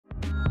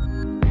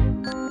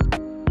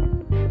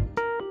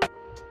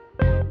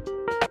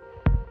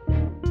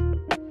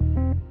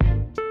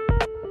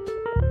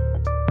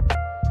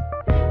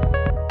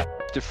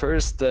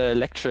first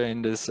lecture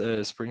in this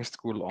spring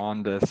school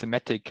on the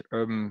thematic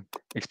urban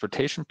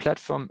exploitation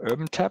platform,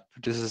 UrbanTEP.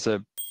 This is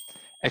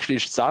actually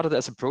it started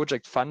as a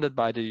project funded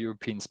by the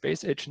European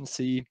Space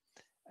Agency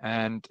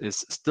and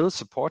is still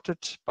supported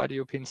by the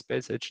European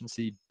Space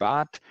Agency,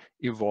 but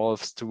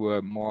evolves to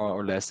a more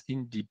or less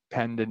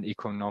independent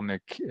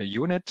economic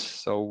unit.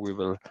 So we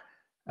will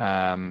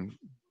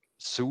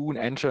soon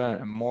enter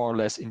a more or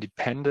less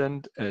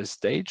independent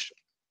stage.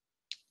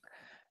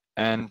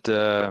 And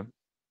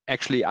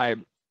actually, I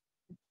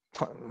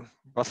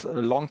was a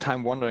long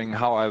time wondering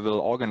how I will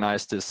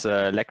organize this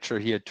lecture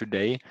here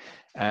today.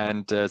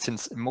 And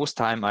since most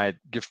time I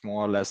give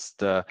more or less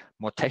the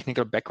more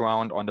technical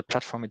background on the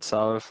platform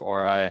itself,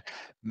 or I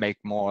make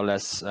more or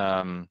less,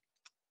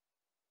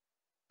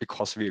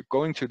 because we're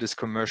going to this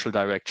commercial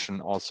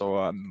direction,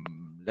 also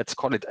let's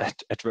call it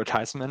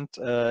advertisement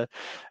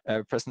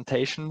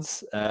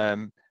presentations.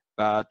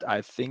 But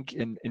I think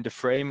in the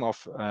frame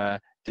of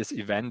this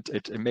event,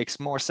 it makes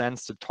more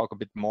sense to talk a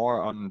bit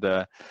more on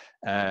the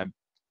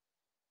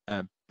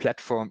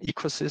platform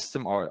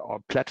ecosystem or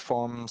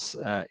platforms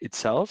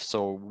itself.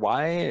 So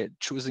why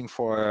choosing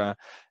for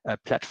a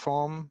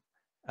platform?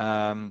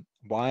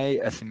 Why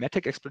a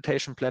thematic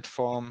exploitation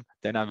platform?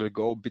 Then I will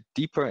go a bit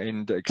deeper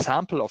in the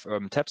example of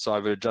UrbanTEP. So I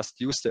will just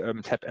use the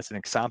UrbanTEP as an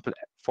example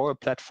for a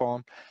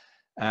platform.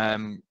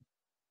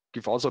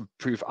 Give also a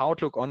brief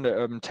outlook on the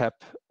UrbanTEP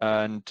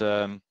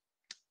and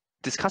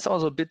discuss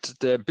also a bit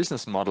the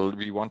business model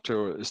we want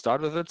to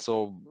start with it.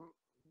 So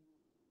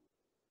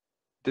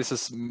this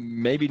is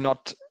maybe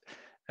not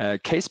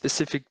case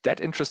specific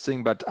that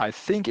interesting, but I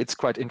think it's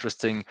quite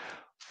interesting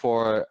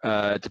for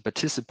the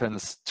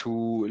participants to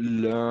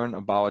learn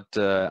about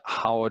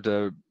how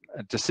the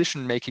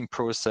decision-making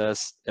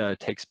process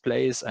takes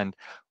place and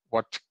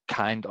what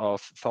kind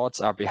of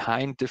thoughts are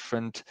behind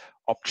different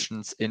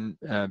options in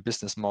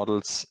business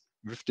models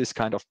with this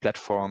kind of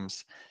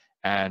platforms.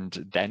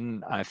 And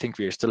then I think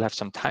we still have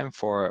some time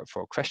for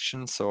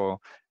questions. So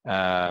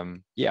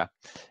yeah.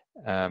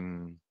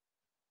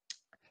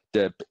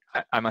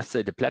 I must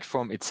say the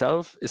platform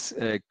itself is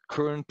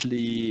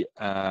currently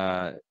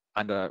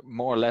under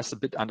more or less a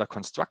bit under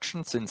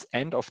construction. Since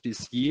end of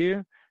this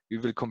year, we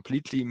will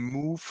completely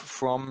move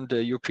from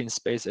the European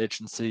Space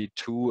Agency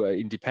to an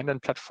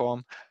independent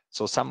platform.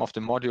 So some of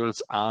the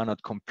modules are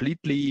not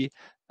completely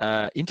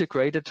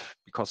integrated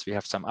because we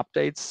have some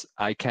updates.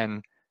 I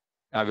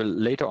will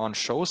later on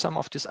show some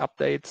of these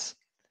updates,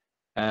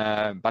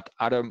 but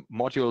other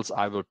modules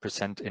I will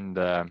present in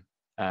the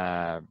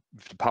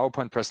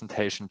PowerPoint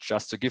presentation,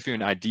 just to give you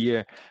an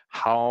idea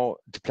how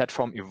the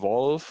platform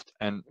evolved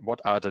and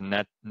what are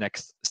the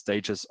next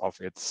stages of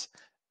its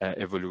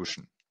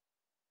evolution.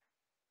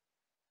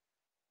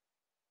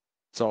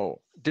 So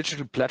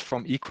digital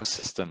platform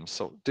ecosystem.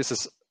 So this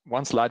is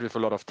one slide with a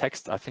lot of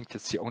text. I think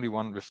it's the only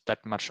one with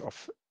that much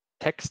of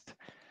text.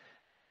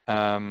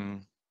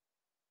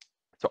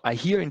 So I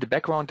hear in the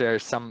background there are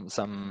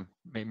some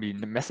maybe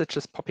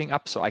messages popping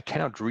up, so I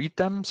cannot read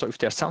them. So if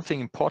there's something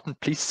important,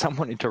 please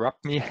someone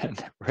interrupt me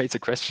and raise a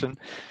question.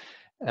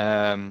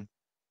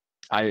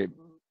 I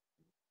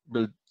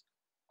will,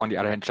 on the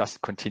other hand, just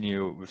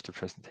continue with the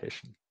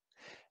presentation.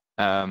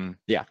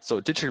 Yeah, so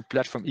digital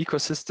platform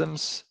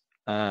ecosystems.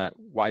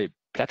 Why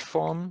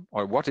platform,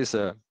 or what is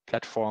a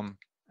platform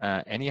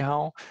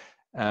anyhow?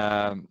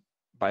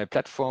 By a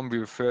platform, we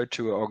refer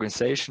to an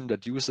organization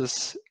that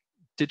uses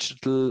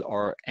digital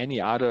or any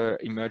other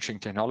emerging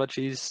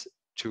technologies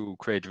to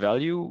create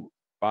value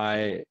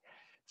by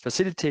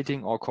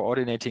facilitating or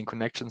coordinating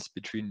connections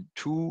between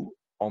two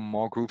or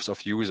more groups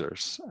of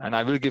users. And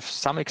I will give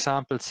some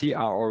examples. Here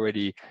are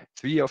already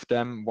 3 of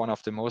them. One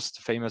of the most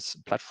famous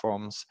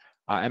platforms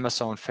are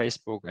Amazon,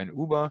 Facebook, and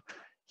Uber.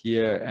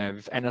 Here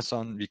with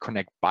Amazon, we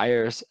connect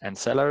buyers and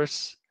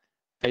sellers.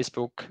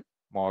 Facebook,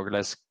 more or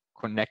less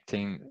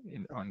connecting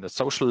on the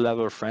social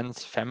level,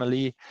 friends,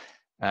 family,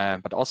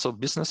 but also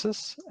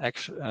businesses.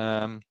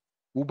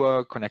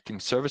 Uber connecting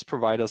service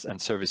providers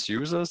and service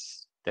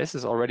users. This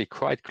is already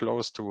quite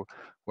close to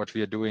what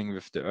we are doing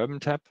with the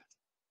UrbanTEP.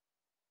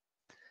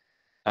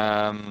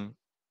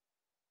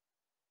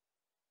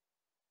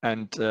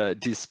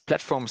 These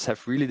platforms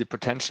have really the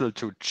potential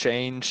to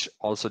change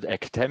also the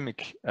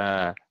academic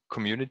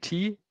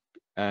community.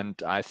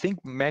 And I think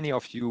many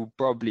of you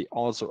probably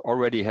also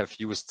already have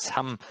used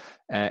some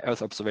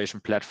Earth observation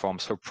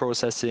platforms for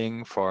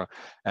processing, for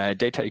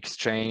data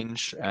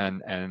exchange,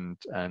 and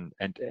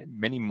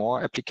many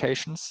more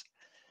applications.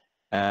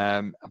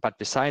 But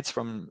besides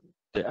from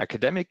the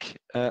academic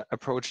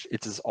approach,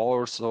 it is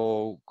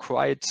also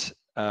quite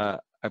a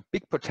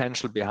big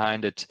potential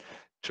behind it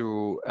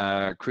to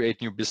create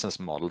new business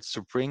models,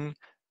 to bring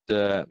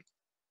the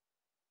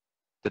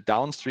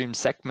downstream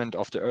segment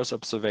of the Earth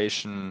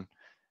observation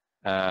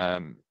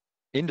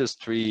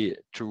industry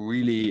to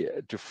really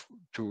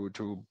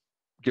to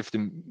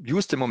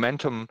use the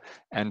momentum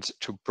and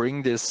to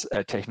bring this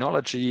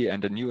technology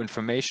and the new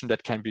information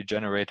that can be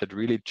generated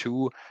really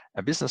to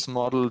a business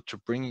model, to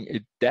bring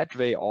it that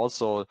way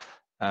also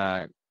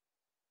to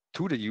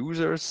the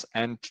users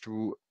and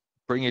to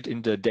bring it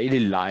in the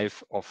daily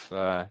life of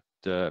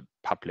the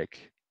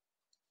public.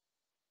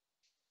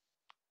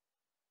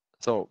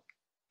 So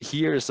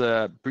here is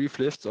a brief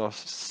list of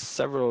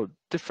several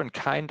different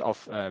kind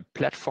of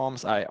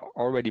platforms. I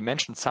already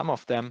mentioned some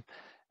of them.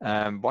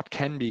 What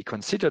can be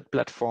considered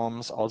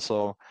platforms?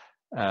 Also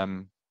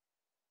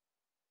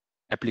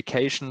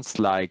applications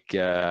like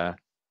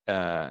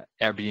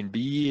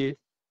Airbnb,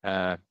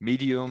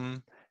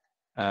 Medium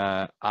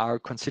are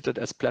considered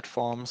as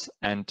platforms,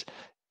 and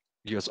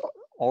because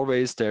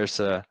always there's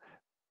a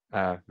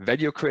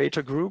value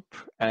creator group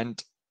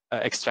and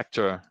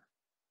extractor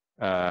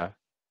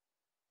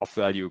of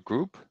value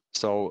group.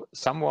 So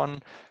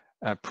someone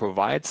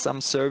provides some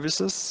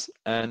services,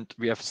 and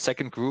we have a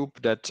second group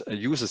that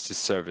uses these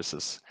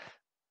services.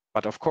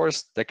 But of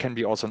course, there can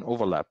be also an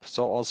overlap.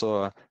 So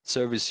also a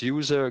service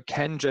user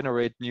can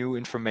generate new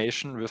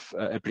information with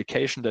an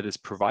application that is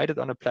provided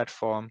on a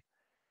platform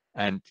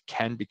and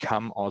can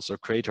become also a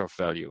creator of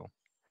value.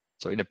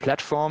 So in a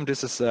platform,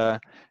 this is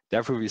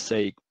therefore we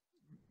say,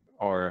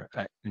 or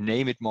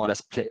name it more or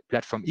less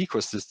platform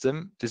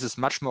ecosystem. This is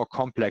much more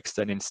complex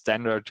than in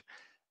standard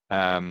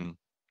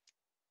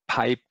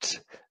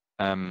piped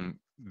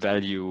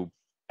value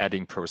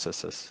adding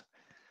processes.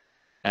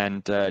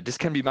 And this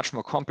can be much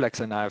more complex,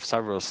 and I have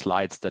several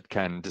slides that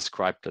can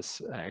describe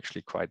this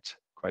actually quite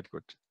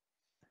good.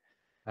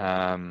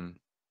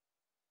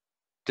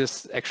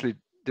 This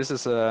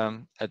is a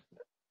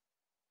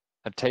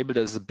table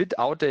that is a bit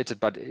outdated,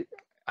 but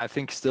I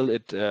think still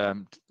it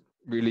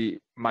really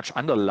much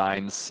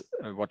underlines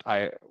what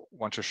I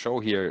want to show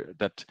here,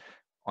 that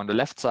on the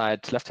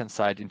left-hand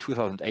side in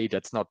 2008,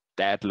 that's not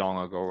that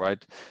long ago,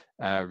 right?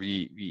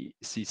 We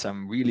see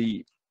some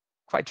really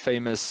quite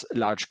famous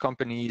large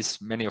companies.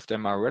 Many of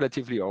them are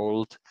relatively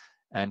old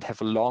and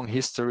have a long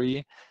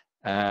history.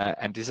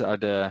 And these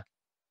are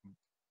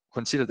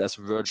considered as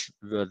world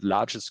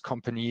largest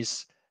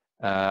companies.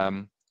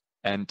 And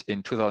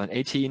in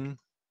 2018,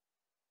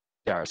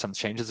 there are some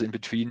changes in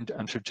between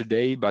until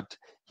today, but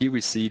here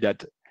we see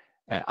that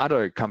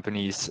other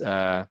companies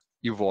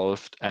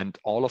evolved, and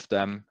all of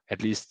them,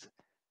 at least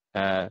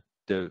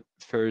the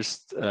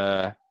first,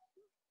 or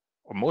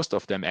most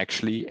of them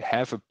actually,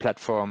 have a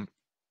platform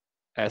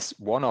as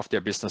one of their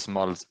business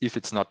models, if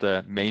it's not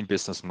the main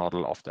business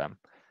model of them.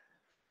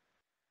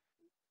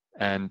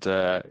 And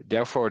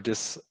therefore,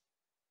 this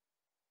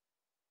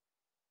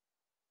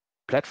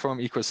platform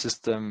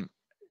ecosystem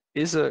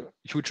is a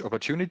huge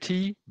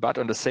opportunity, but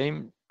on the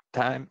same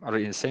time,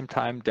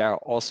 there are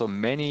also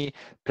many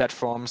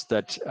platforms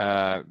that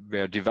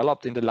were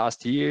developed in the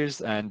last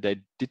years and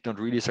they did not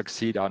really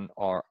succeed on,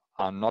 or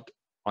are not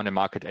on the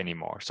market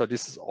anymore. So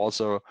this is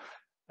also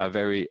a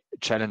very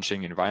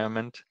challenging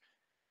environment.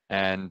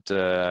 And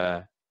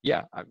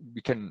yeah,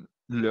 we can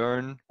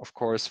learn, of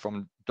course,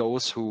 from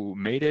those who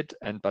made it,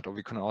 but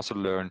we can also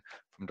learn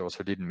from those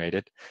who didn't make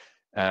it.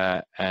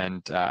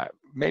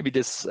 Maybe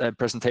this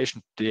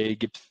presentation today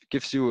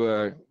gives you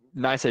a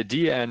nice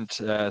idea, and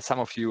some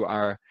of you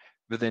are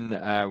within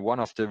one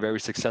of the very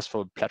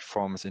successful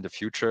platforms in the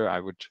future. I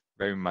would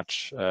very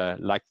much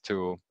like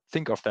to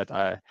think of that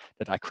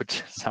I could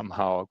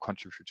somehow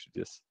contribute to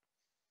this.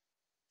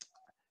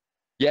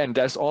 Yeah, and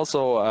there's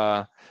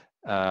also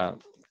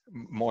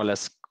more or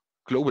less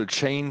global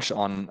change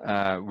on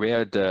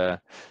where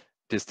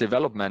this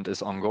development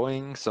is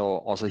ongoing. So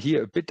also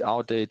here a bit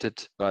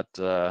outdated, but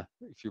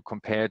if you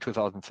compare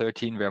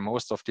 2013, where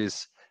most of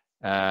these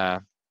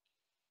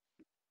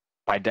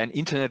by then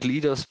internet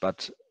leaders,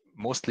 but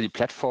mostly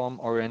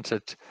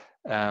platform-oriented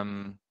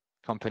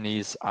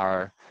companies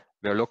were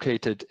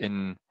located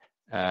in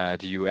the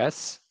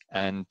US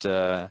and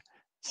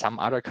some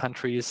other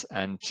countries,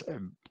 and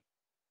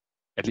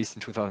at least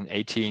in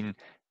 2018,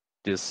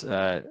 this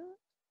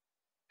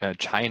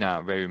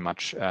China very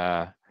much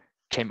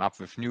came up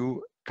with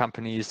new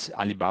companies,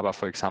 Alibaba,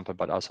 for example,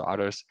 but also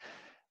others.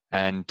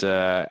 And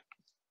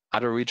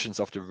other regions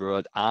of the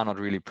world are not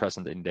really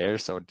present in there.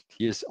 So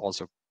here's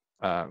also,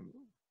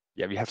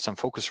 yeah, we have some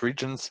focus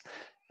regions.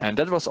 And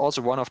that was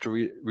also one of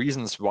the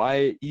reasons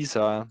why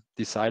ESA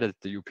decided,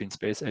 the European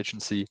Space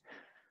Agency,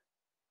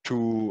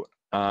 to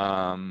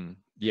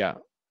yeah,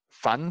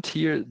 fund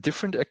here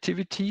different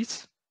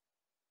activities.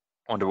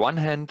 On the one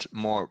hand,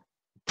 more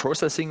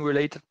processing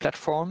related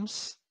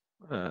platforms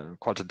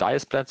called the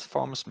DIAS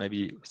platforms.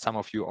 Maybe some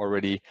of you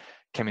already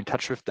came in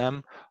touch with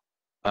them,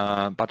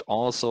 but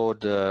also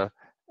the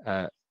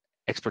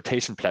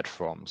exploitation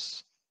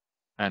platforms.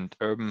 And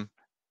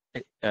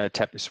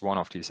UrbanTEP is one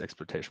of these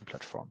exploitation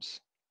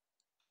platforms.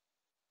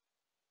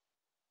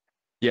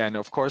 Yeah, and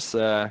of course,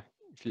 I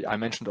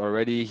mentioned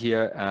already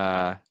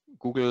here,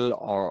 Google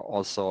or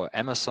also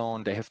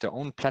Amazon, they have their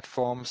own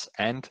platforms,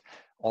 and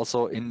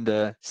also in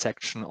the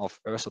section of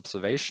Earth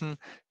observation,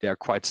 they are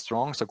quite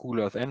strong. So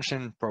Google Earth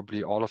Engine,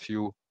 probably all of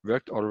you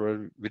worked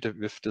already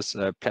with this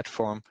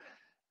platform,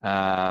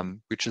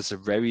 which is a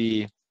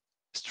very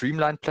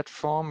streamlined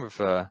platform with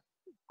a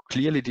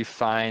clearly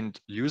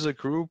defined user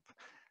group.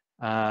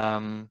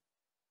 The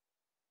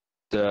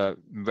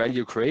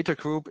value creator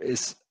group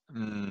is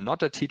not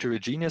that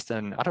heterogeneous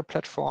than other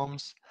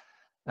platforms.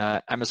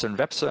 Amazon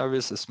Web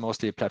Service is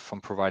mostly a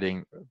platform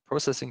providing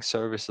processing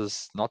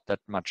services, not that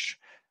much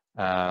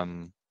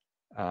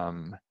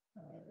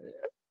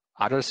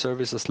other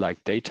services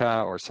like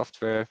data or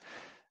software.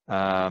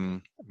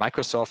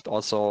 Microsoft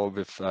also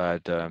with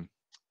the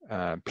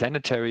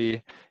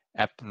Planetary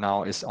app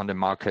now is on the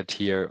market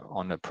here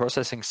on the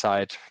processing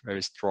side,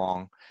 very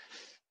strong.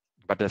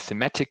 But the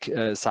thematic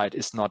side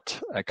is not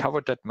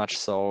covered that much.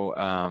 So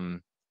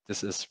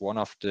this is one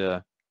of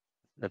the,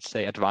 let's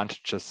say,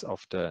 advantages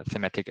of the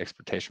thematic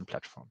exploitation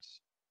platforms.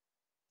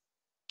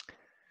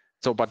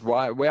 So, but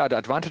where are the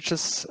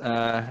advantages?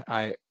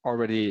 I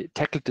already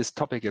tackled this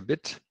topic a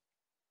bit.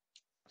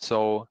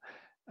 So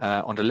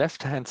on the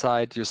left-hand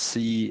side, you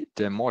see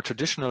the more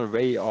traditional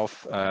way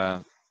of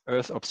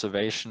Earth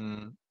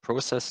observation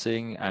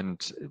processing,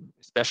 and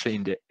especially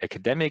in the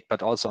academic,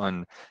 but also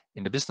in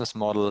the business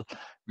model.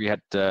 We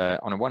had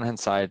on the one hand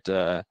side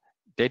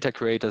data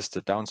creators,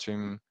 the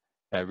downstream,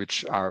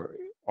 which are,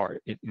 or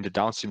in the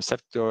downstream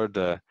sector,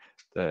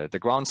 the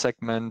ground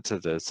segment,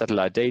 the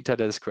satellite data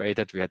that is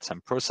created. We had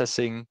some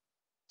processing,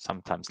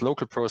 sometimes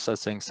local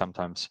processing,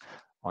 sometimes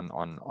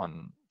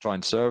on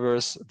joint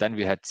servers. Then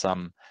we had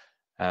some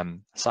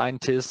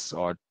scientists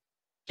or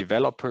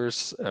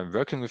developers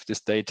working with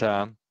this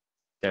data.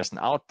 There's an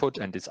output,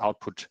 and this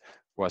output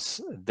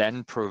was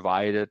then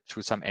provided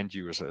to some end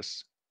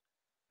users.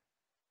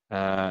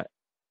 In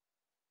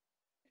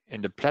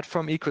the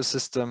platform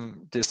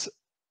ecosystem, this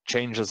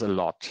changes a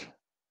lot.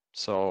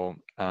 So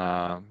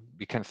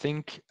we can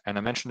think, and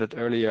I mentioned it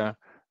earlier,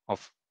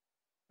 of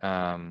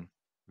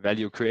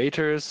value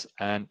creators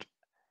and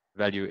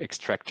value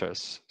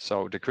extractors.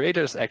 So the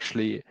creators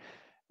actually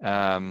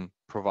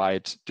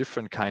provide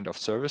different kind of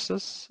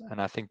services,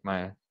 and I think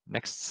my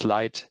next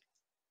slide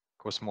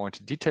goes more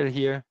into detail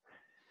here.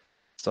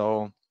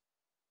 So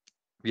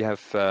we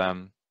have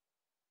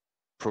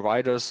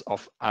providers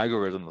of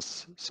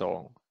algorithms.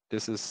 So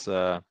this is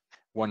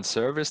one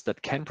service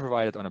that can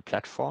provide it on a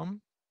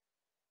platform.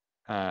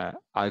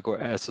 Algo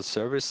as a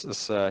service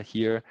is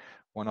here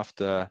one of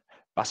the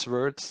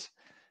buzzwords.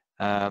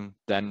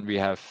 Then we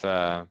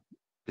have,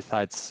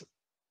 besides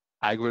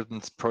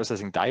algorithms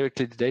processing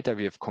directly the data,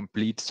 we have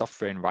complete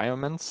software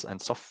environments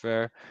and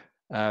software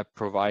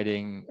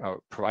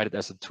provided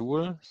as a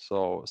tool.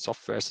 So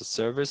software as a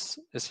service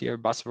is here a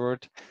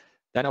buzzword.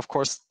 Then of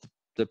course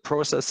the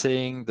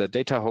processing, the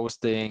data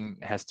hosting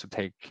has to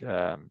take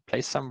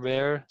place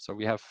somewhere. So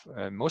we have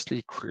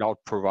mostly cloud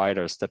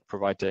providers that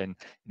provide the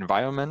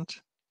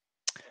environment.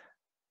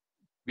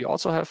 We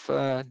also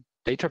have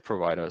data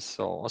providers.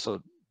 So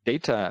also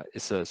data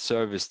is a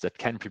service that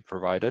can be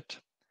provided.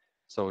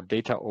 So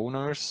data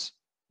owners,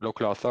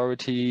 local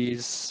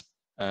authorities,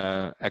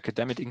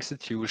 academic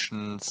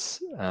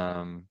institutions,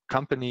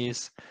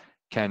 companies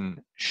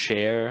can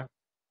share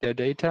their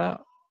data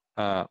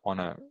on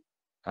a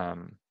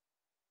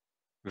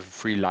with a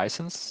free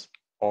license,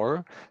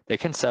 or they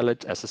can sell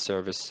it as a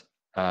service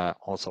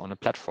also on a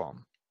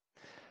platform.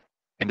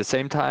 In the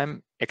same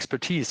time,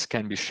 expertise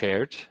can be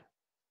shared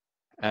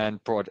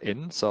and brought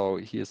in. So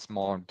here's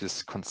more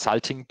this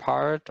consulting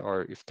part,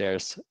 or if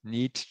there's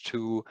need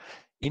to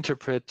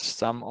interpret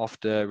some of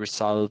the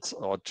results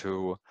or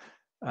to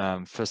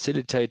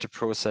facilitate the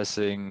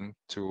processing,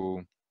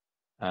 to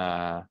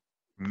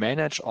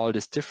manage all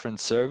these different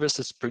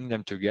services, bring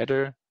them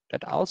together,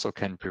 that also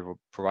can be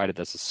provided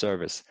as a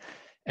service.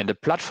 And the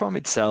platform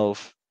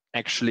itself,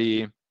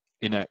 actually,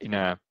 in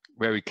a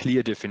very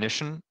clear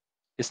definition,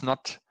 is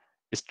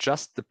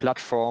just the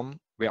platform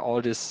where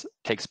all this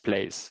takes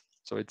place.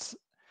 So it's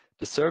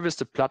the service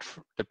the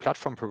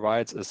platform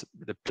provides is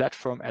the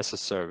platform as a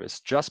service,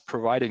 just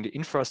providing the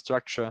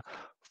infrastructure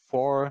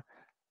for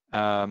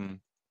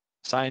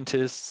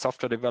scientists,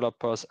 software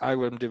developers,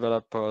 algorithm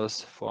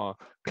developers, for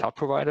cloud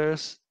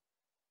providers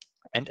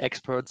and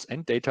experts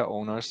and data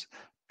owners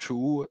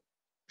to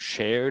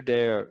share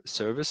their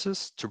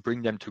services, to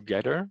bring them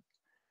together,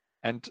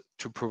 and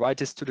to provide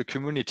this to the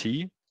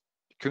community.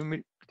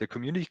 The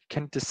community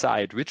can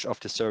decide which of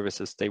the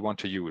services they want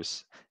to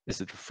use.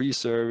 Is it a free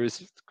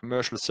service,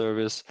 commercial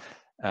service?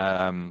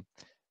 Do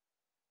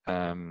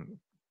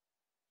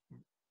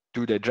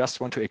they just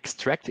want to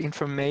extract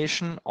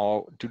information,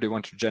 or do they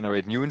want to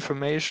generate new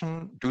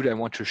information? Do they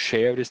want to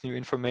share this new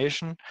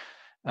information?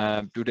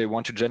 Do they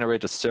want to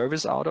generate a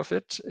service out of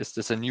it? Is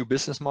this a new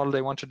business model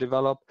they want to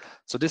develop?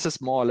 So this is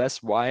more or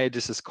less why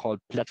this is called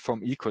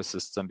platform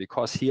ecosystem,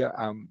 because here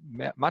are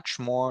much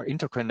more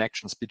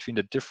interconnections between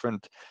the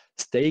different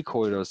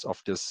stakeholders of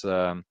this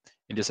in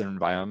this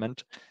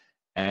environment,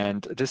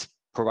 and this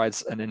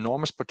provides an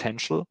enormous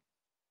potential.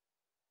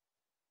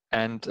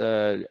 And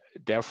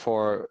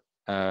therefore,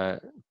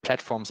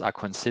 platforms are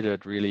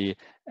considered really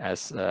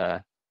as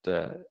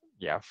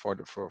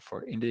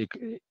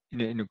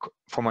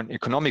from an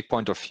economic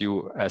point of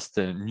view as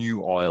the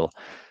new oil.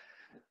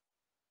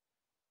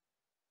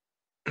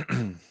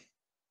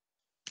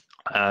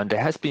 And there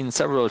has been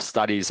several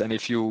studies, and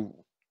if you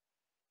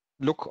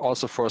look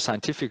also for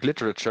scientific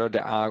literature,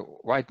 there are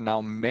right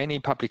now many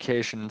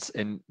publications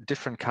in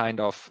different kind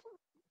of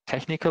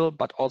technical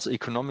but also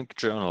economic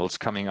journals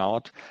coming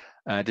out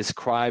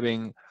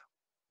describing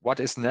what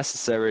is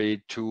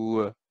necessary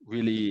to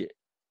really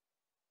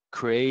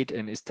create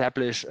and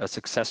establish a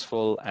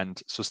successful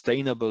and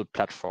sustainable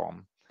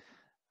platform,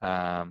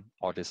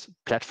 or this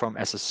platform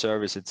as a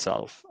service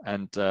itself.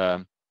 And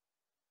here,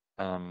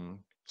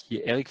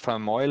 Erik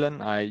van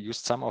Meulen, I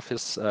used some of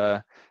his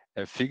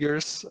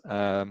figures,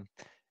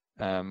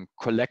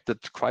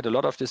 collected quite a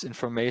lot of this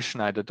information.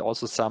 I did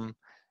also some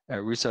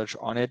research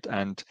on it,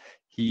 and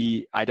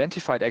he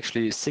identified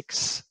actually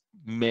 6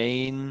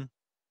 main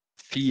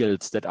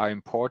fields that are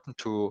important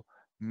to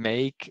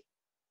make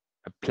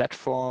a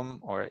platform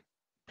or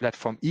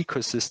platform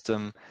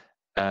ecosystem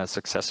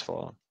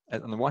successful.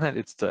 And on the one hand,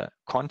 it's the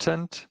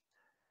content,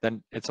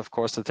 then it's of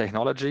course the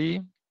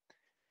technology.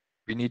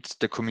 We need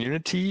the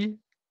community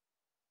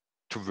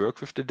to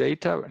work with the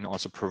data and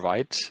also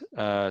provide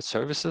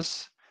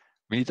services.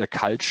 We need a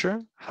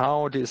culture,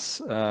 how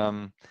these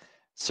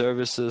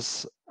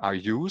services are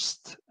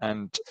used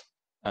and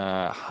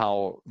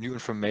how new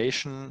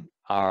information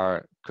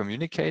are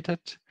communicated.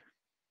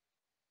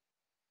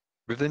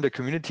 Within the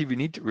community, we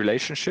need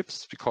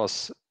relationships,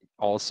 because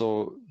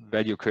also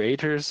value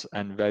creators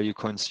and value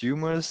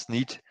consumers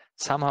need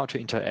somehow to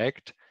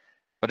interact,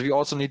 but we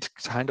also need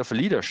kind of a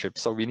leadership.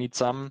 So we need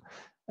some,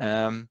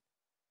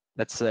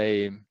 let's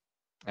say,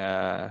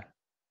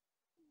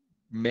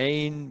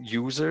 main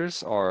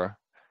users or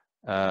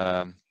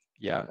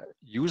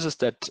users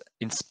that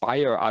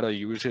inspire other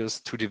users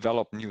to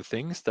develop new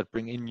things, that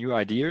bring in new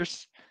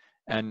ideas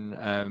and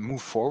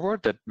move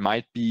forward. That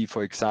might be,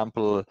 for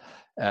example,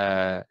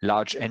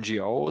 large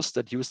NGOs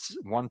that use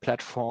one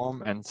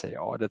platform and say,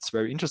 oh, that's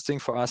very interesting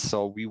for us,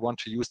 so we want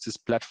to use this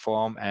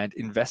platform and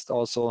invest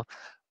also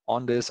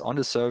on this, on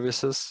the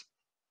services.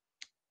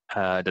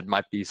 That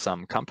might be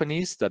some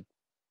companies that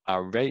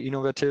are very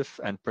innovative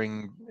and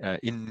bring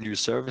in new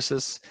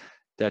services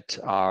that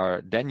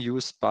are then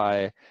used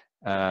by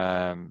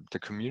the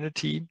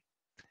community.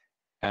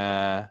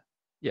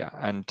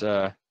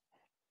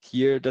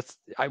 Here,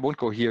 I won't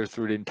go here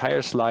through the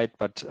entire slide,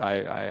 but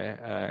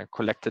I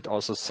collected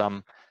also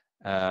some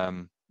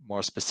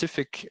more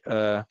specific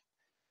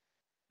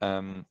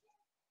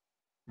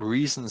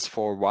reasons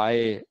for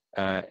why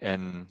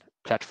a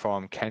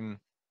platform can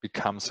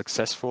become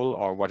successful,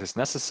 or what is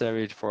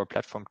necessary for a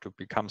platform to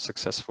become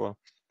successful.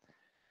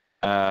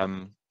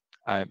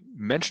 I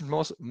mentioned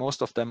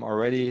most of them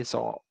already.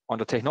 So on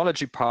the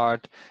technology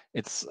part,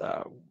 it's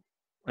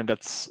and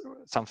that's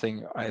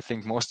something I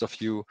think most of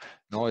you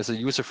know, is a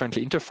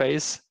user-friendly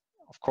interface.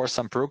 Of course,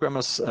 some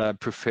programmers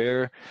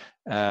prefer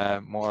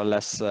more or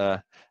less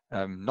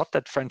not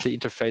that friendly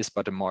interface,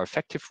 but a more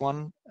effective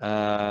one.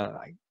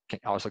 I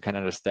also can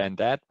understand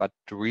that, but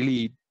to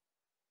really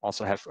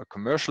also have a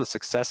commercial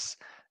success,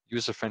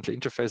 user-friendly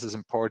interface is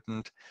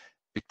important.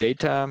 Big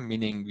data,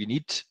 meaning we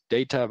need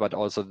data, but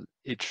also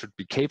it should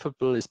be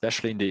capable,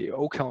 especially in the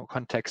EO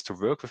context, to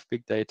work with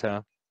big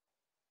data.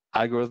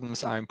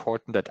 Algorithms are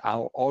important that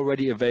are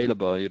already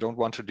available. You don't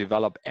want to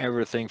develop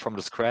everything from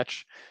the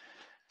scratch.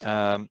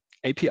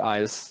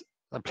 APIs,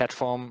 a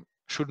platform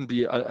shouldn't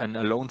be an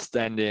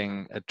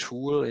alone-standing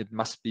tool. It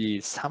must be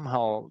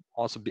somehow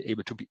also be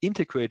able to be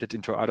integrated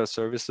into other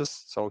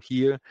services. So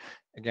here,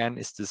 again,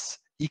 is this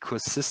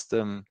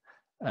ecosystem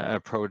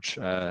approach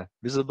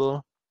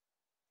visible.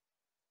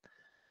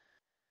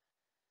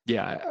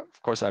 Yeah,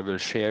 of course, I will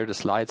share the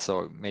slides,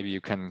 so maybe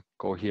you can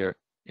go here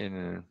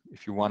in,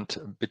 if you want,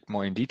 a bit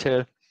more in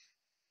detail.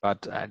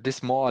 But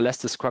this more or less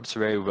describes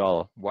very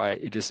well why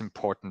it is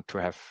important to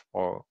have,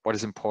 or what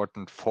is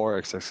important for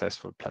a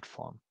successful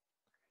platform.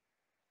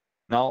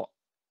 Now,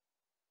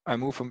 I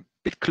move a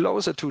bit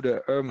closer to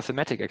the Urban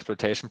Thematic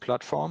Exploitation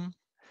Platform.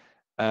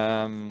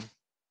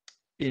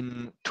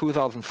 In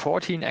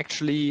 2014,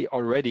 actually,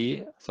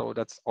 already, so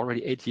that's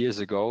already 8 years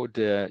ago,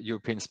 the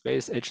European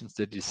Space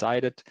Agency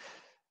decided,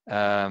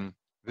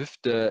 with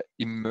the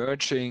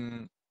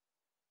emerging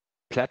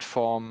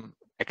platform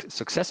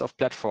success of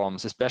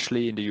platforms,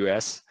 especially in the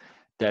US,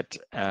 that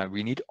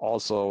we need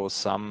also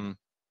some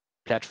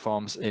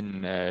platforms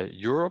in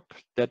Europe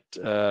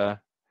that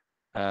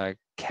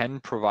can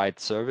provide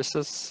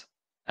services,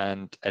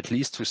 and at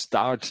least to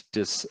start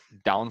this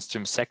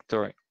downstream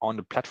sector on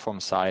the platform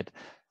side,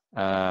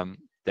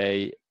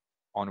 they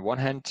on one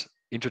hand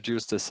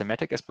introduced the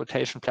semantic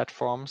exploitation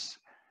platforms,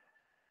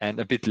 and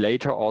a bit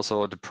later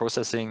also the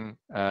processing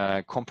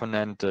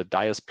component, the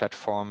DIAS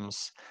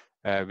platforms,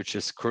 which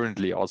is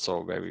currently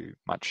also very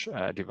much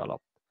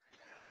developed.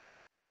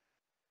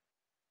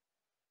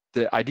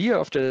 The idea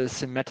of the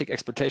semantic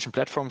exploitation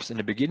platforms in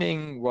the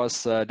beginning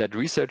was that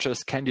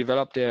researchers can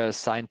develop their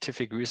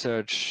scientific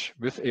research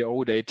with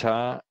EO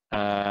data,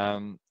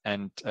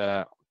 and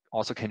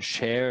also can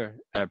share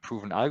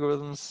proven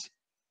algorithms,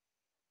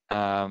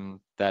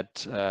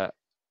 that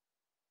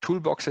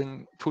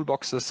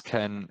toolboxes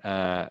can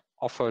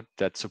offer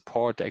that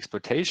support the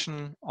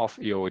exploitation of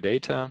EO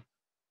data.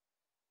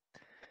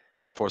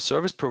 for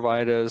service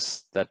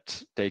providers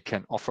that they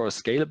can offer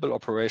scalable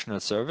operational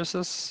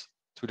services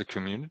to the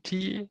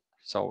community.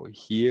 So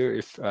here,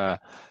 if an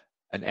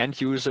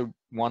end user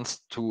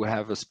wants to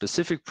have a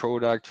specific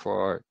product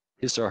for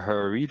his or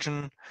her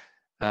region,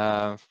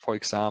 for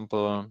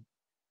example,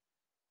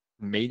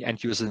 main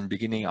end users in the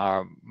beginning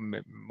are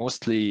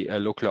mostly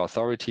local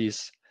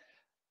authorities,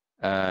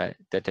 that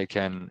they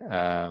can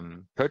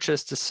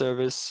purchase this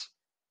service,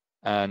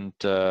 and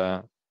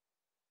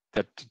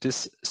that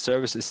this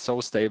service is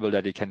so stable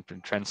that it can be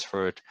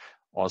transferred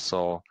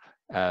also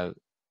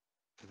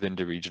within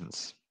the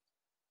regions.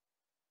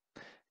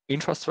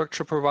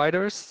 Infrastructure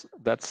providers,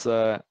 that's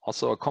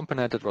also a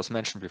component that was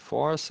mentioned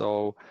before.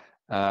 So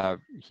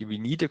here we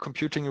need the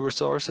computing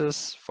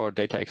resources for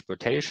data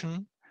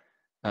exploitation.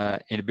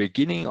 In the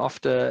beginning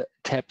of the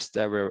TEPs,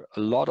 there were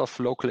a lot of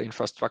local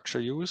infrastructure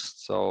used.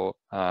 So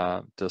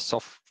the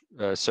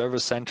server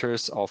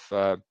centers of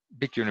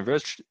big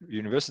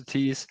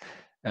universities.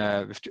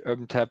 With the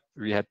UrbanTEP,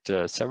 we had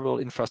several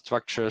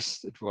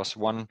infrastructures. It was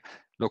one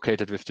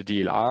located with the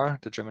DLR,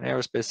 the German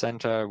Aerospace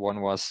Center. One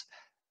was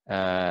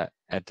at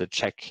the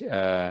Czech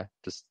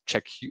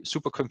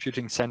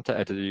supercomputing center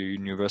at the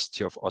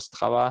University of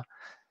Ostrava.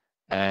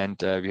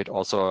 And we had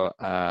also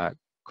a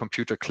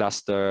computer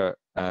cluster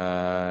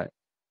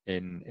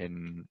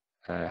in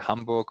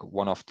Hamburg.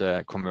 One of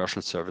the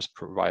commercial service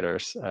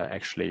providers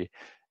actually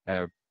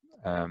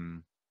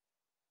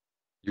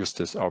used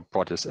this or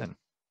brought this in.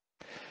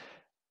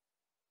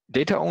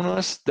 Data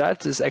owners,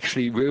 that is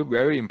actually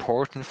very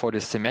important for the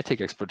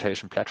thematic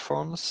exploitation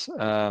platforms,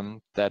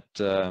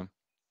 that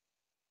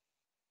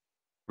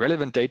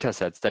relevant data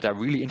sets that are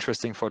really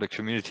interesting for the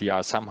community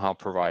are somehow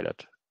provided.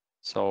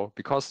 So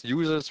because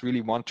users really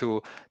want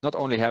to not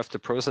only have the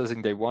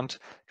processing, they want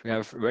to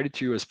have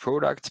ready-to-use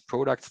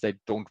products they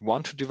don't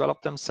want to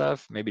develop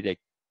themselves. Maybe they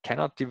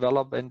cannot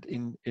develop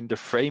in the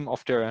frame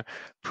of their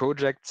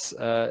projects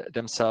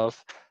themselves.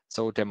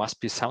 So there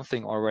must be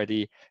something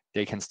already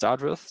they can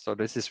start with. So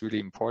this is really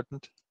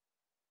important.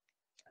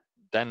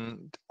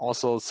 Then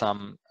also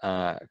some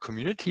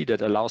community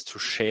that allows to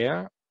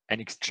share and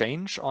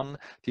exchange on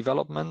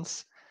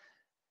developments.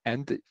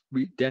 And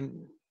we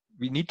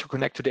need to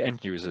connect to the end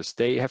users.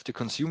 They have to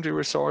consume the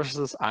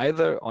resources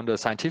either on the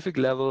scientific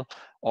level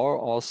or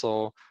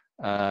also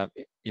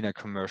in a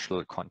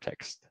commercial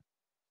context.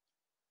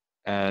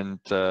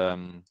 And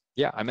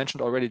yeah, I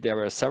mentioned already there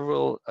were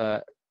several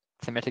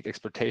thematic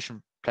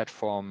exploitation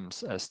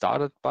platforms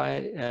started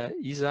by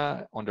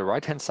ESA. On the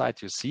right-hand side,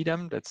 you see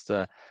them. That's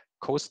the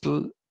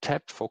coastal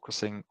tab,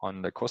 focusing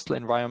on the coastal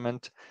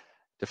environment,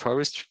 the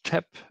forest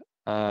tab,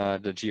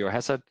 the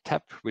geohazard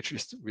tab, which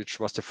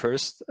was the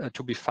first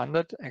to be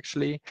funded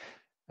actually,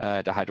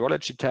 the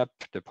hydrology tab,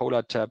 the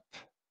polar tab,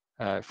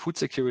 food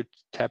security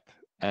tab,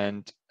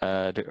 and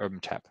the urban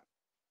tab.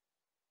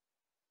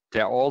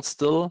 They're all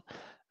still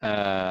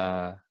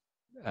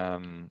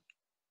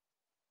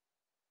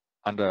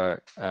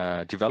under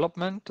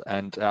development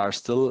and are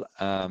still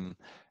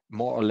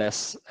more or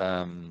less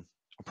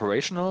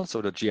operational.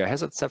 So the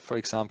geohazard tab, for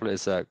example,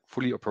 is a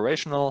fully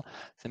operational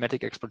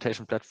thematic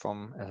exploitation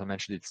platform. As I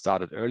mentioned, it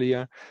started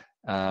earlier.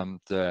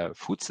 The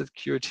food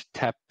security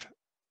tab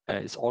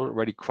is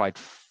already quite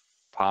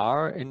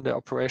far in the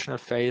operational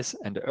phase,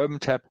 and the urban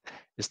tab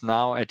is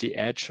now at the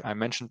edge. I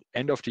mentioned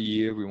end of the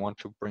year, we want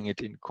to bring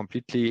it in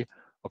completely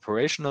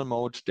operational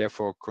mode.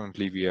 Therefore,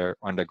 currently we are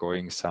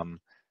undergoing some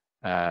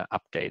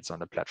updates on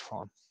the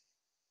platform.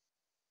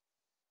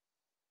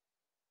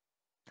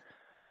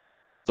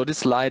 So this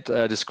slide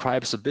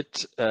describes a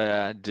bit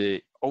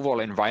the overall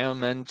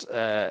environment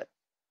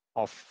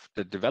of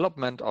the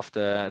development of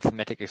the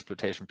thematic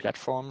exploitation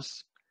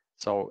platforms.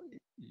 So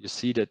you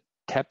see the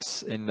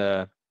tabs in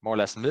the more or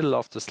less middle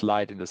of the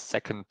slide in the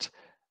second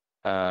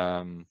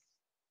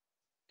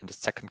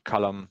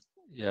column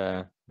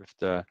with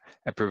the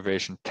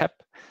abbreviation tab,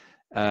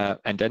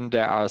 and then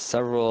there are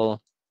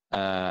several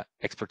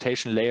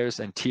exploitation layers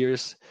and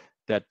tiers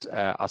that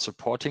are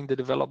supporting the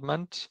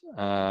development.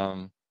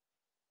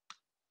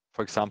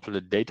 For example,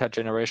 the data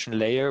generation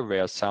layer,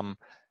 where some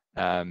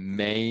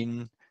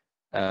main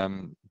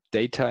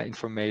data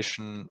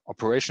information,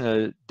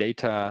 operational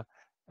data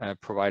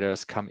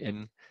providers come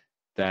in.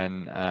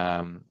 Then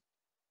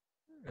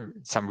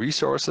some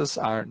resources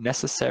are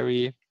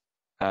necessary.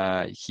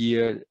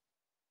 Here,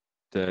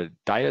 the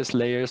DIAS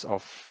layers,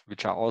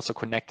 which are also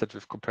connected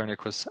with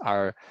Copernicus,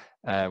 are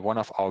one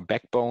of our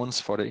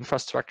backbones for the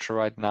infrastructure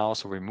right now.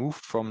 So we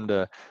moved from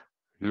the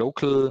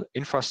local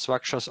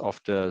infrastructures of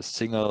the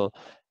single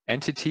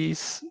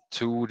entities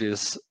to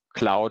this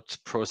cloud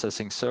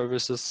processing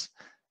services,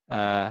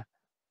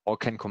 or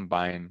can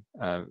combine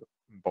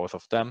both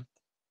of them.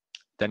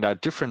 Then there are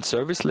different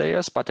service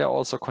layers, but they're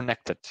also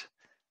connected.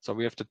 So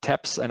we have the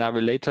tabs, and I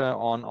will later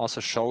on also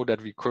show that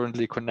we're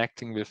currently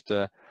connecting with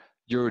the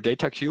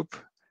EuroDataCube.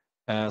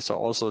 So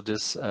also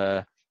this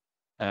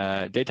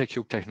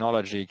DataCube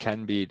technology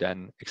can be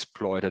then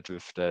exploited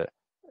with the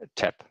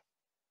tab.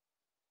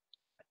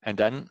 And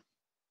then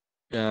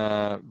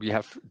we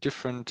have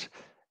different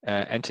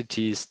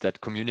entities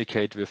that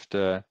communicate with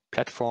the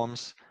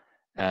platforms.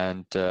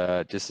 And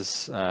this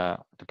is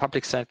the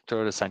public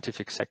sector, the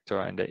scientific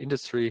sector, and the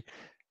industry.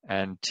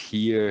 And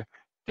here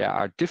there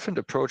are different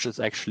approaches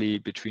actually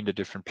between the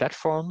different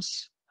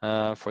platforms.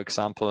 For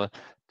example,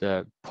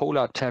 the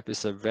Polar tab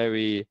is a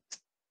very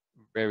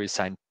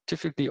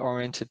scientifically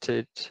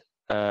oriented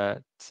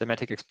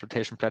thematic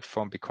exploitation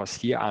platform, because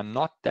here are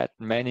not that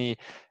many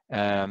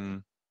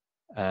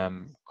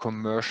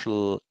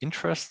commercial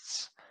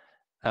interests.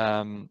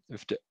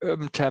 With the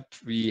UrbanTEP,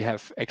 we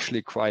have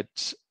actually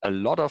quite a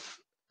lot of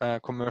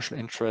commercial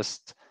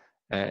interest,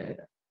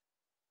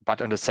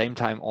 but at the same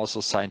time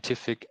also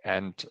scientific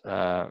and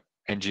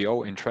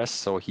NGO interests.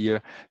 So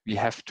here we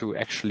have to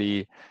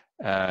actually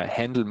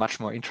handle much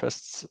more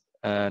interests.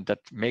 That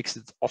makes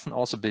it often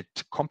also a bit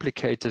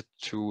complicated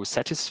to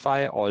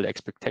satisfy all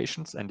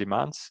expectations and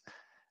demands.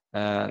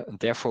 And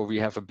therefore, we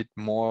have a bit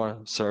more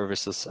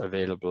services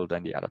available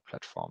than the other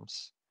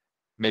platforms.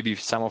 Maybe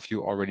some of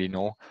you already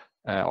know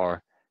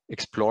or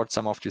explored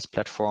some of these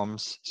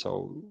platforms.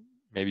 So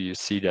maybe you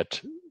see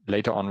that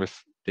later on with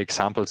the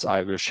examples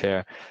I will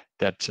share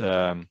that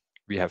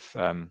we have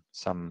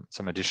some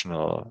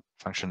additional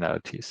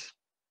functionalities.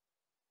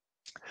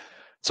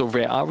 So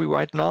where are we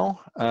right now?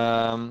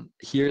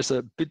 Here's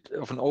a bit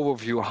of an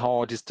overview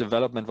how this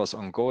development was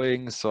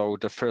ongoing. So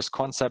the first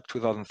concept,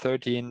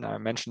 2013, I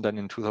mentioned that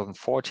in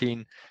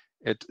 2014,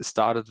 it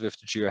started with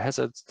the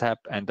geohazards tab,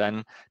 and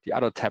then the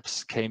other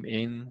tabs came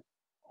in,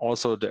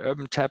 also the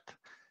UrbanTEP.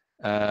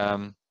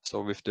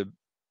 So with the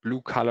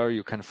blue color,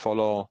 you can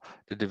follow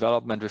the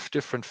development with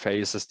different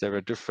phases. There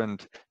were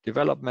different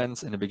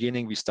developments. In the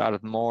beginning, we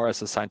started more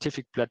as a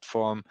scientific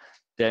platform.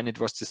 Then it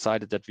was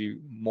decided that we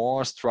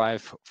more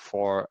strive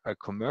for a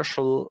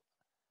commercial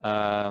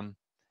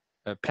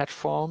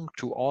platform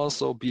to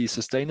also be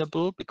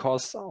sustainable,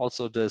 because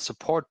also the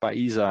support by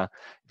ESA,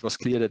 it was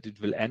clear that it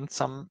will end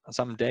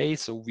someday.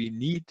 So we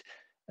need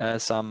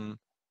some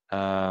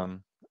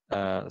to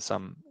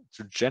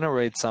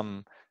generate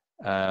some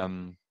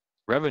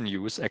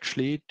revenues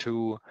actually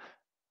to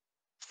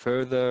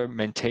further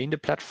maintain the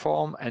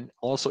platform and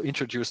also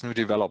introduce new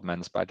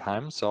developments by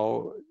time.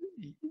 So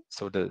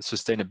the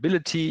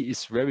sustainability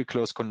is very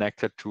close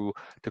connected to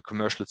the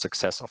commercial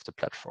success of the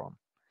platform.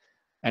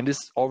 And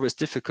it's always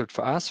difficult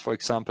for us. For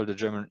example, the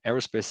German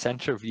Aerospace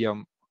Center, we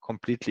are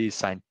completely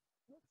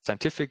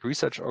scientific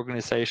research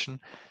organization.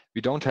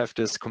 We don't have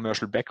this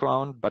commercial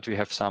background, but we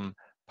have some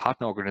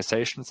partner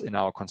organizations in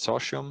our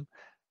consortium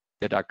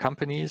that are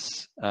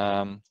companies.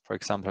 For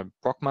example,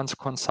 Brockmans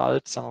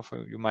Consult, some of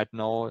you might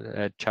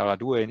know, Terra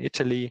Due in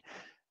Italy,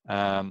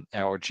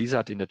 or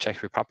GSAT in the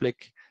Czech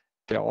Republic.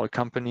 They're all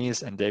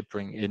companies, and they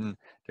bring in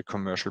the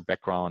commercial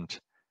background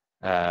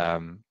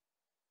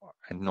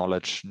and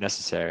knowledge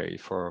necessary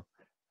for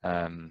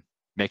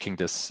making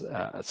this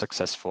a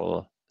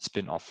successful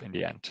spin-off in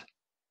the end.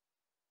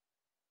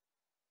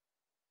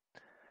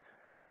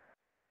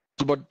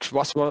 So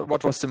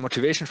what was the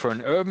motivation for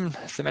an urban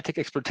thematic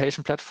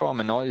exploitation platform?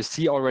 And now you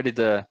see already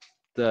the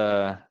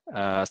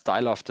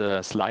style of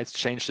the slides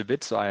changed a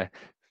bit. So I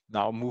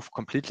now move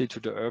completely to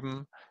the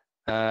urban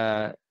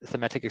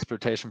thematic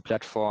exploitation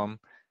platform.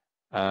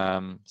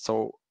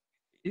 So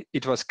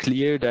it was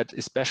clear that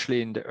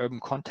especially in the urban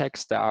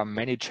context, there are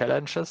many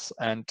challenges,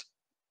 and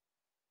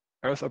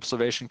Earth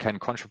observation can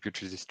contribute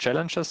to these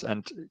challenges.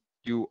 And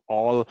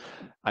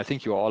I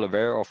think you're all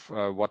aware of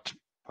what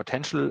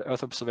potential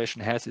Earth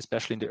observation has,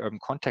 especially in the urban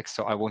context.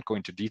 So I won't go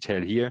into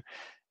detail here.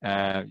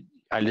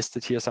 I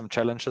listed here some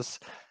challenges,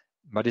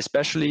 but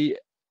especially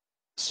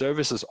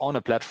services on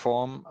a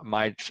platform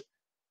might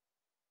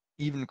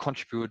even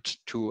contribute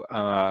to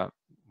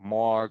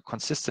more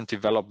consistent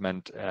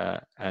development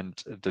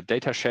and the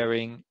data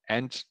sharing,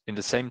 and in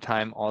the same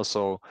time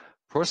also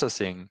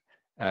processing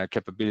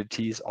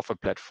capabilities of a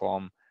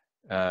platform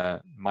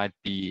might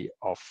be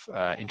of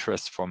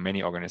interest for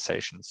many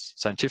organizations,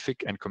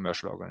 scientific and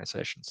commercial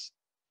organizations.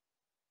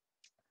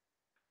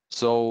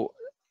 So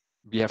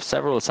we have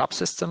several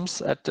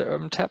subsystems at the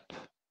UrbanTEP,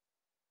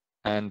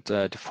 and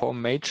the four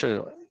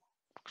major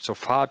so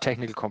far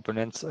technical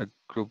components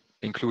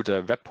include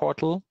a web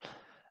portal,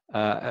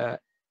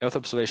 Earth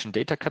observation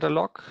data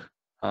catalog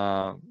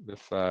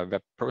with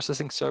web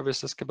processing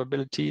services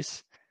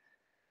capabilities.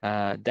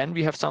 Then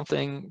we have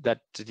something that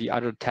the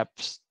other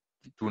tabs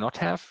do not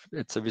have.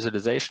 It's a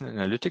visualization and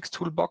analytics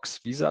toolbox,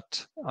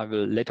 VSAT. I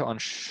will later on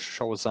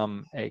show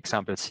some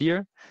examples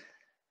here.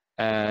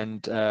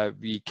 And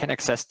we can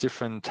access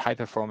different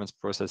high-performance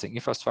processing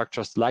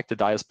infrastructures like the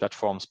DIAS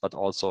platforms, but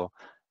also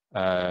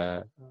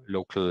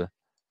local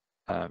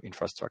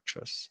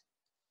infrastructures.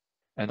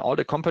 And all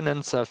the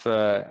components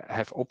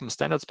have open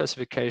standard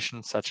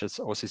specifications such as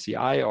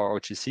OCCI or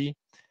OGC.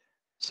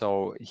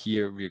 So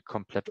here we're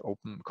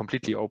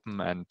completely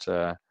open, and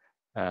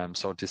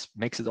so this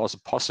makes it also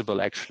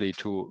possible actually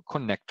to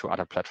connect to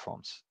other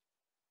platforms.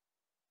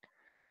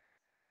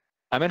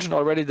 I mentioned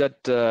already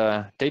that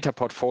data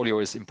portfolio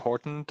is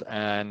important,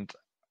 and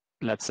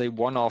let's say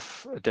one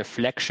of the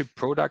flagship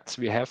products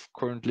we have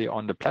currently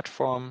on the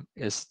platform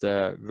is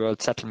the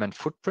World Settlement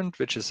Footprint,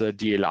 which is a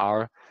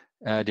DLR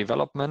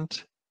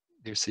development.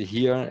 You see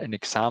here an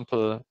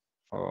example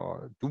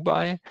for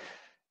Dubai.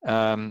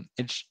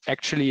 It's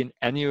actually an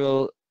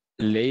annual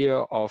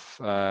layer of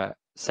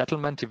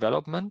settlement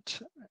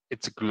development.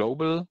 It's a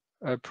global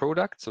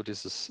product, so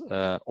this is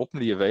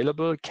openly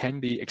available, can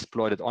be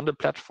exploited on the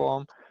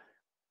platform,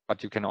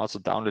 but you can also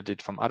download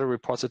it from other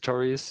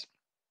repositories.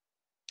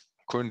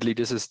 Currently,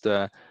 this is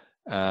the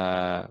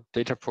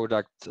data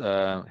product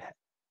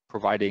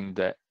providing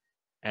the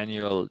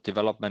annual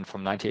development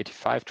from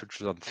 1985 to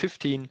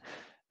 2015.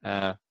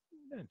 The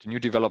new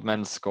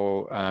developments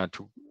go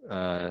to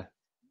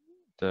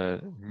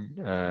the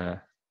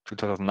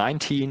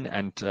 2019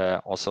 and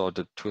also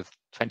the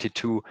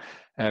 2022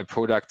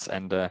 products,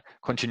 and the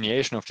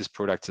continuation of these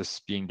products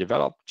is being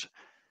developed.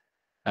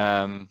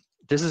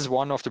 This is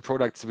one of the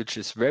products which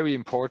is very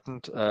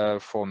important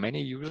for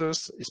many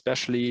users,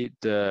 especially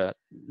the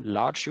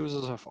large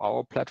users of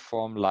our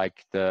platform,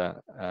 like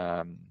the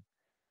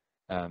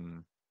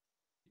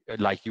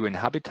like UN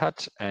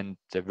Habitat and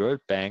the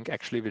World Bank,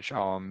 actually, which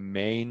are our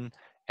main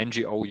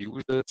NGO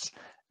users,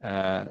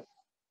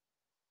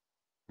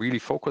 really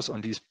focus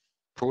on these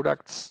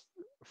products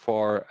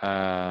for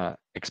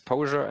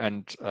exposure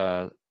and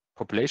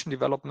population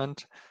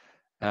development.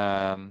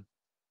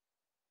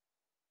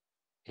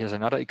 Here's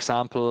another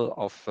example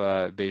of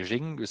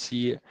Beijing. You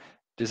see,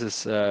 this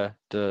is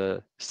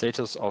the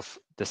status of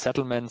the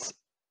settlements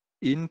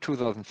in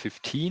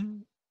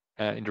 2015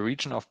 in the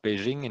region of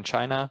Beijing in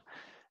China.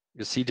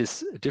 You see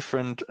these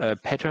different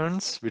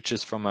patterns, which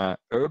is from an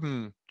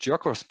urban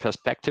geography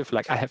perspective,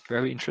 like I have,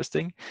 very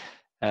interesting.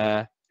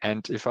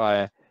 And if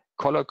I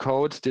color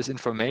code this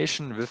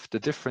information with the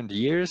different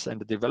years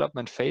and the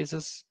development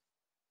phases,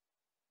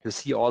 you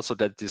see also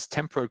that this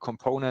temporal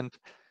component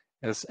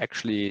is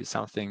actually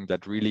something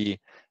that really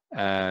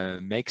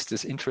makes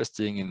this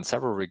interesting in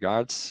several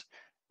regards.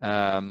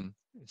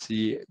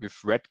 See with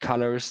red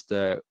colors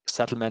the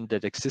settlement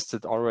that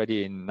existed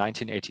already in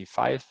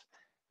 1985,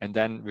 and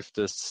then with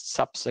the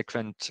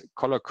subsequent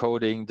color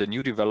coding, the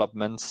new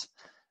developments.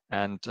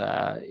 And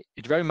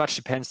it very much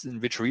depends in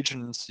which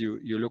regions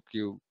you look.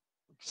 You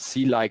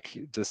see like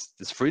this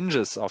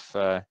fringes of,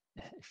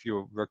 if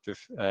you work with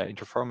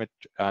interferometer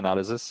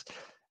analysis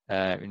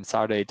in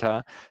SAR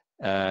data,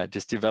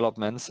 these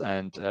developments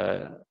and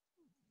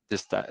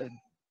this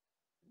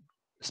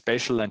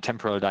spatial and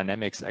temporal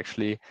dynamics,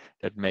 actually,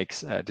 that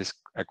makes this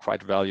a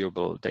quite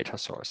valuable data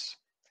source.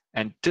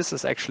 And this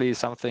is actually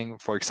something,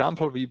 for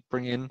example, we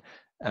bring in,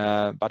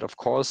 but of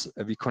course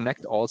we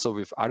connect also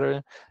with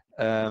other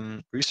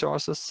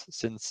resources.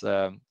 Since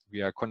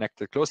we are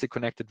closely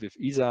connected with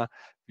ESA,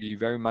 we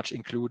very much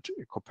include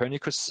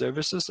Copernicus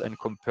services and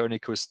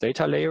Copernicus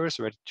data layers,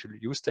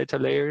 ready-to-use data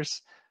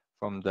layers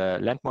from the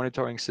land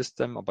monitoring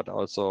system, but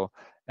also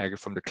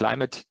from the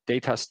climate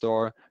data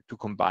store to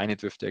combine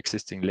it with the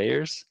existing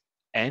layers.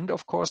 And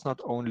of course, not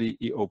only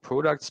EO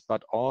products,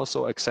 but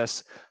also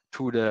access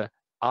to the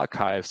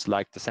archives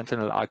like the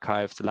Sentinel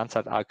archive, the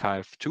Landsat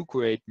archive, to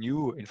create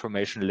new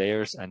information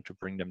layers and to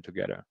bring them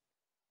together.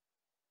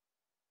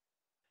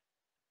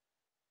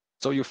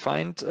 So you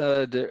find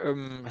the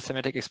Urban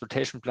Thematic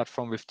Exploitation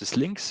Platform with this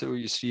link. So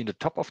you see in the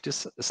top of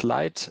this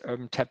slide,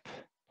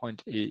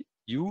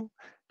 urban-tep.eu.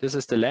 This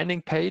is the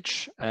landing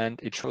page, and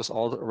it shows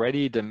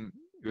already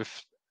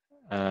with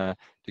the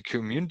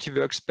community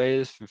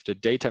workspace, with the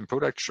data and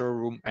product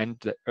showroom, and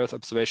the Earth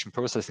observation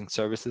processing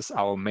services,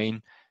 our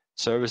main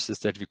services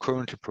that we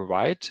currently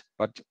provide,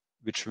 but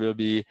which will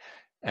be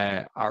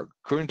are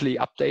currently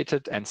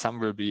updated, and some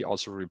will be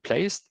also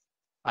replaced.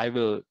 I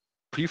will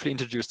briefly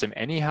introduce them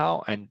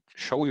anyhow and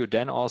show you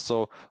then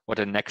also what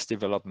the next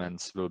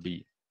developments will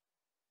be.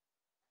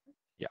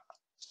 Yeah,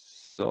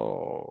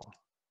 so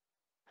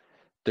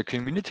the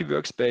community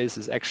workspace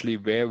is actually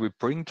where we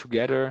bring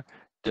together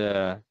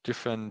the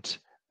different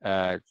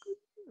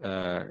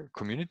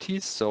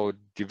communities, so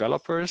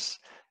developers,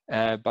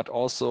 but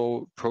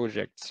also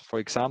projects. For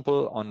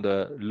example, on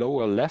the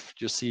lower left,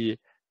 you see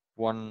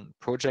one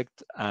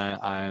project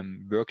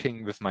I'm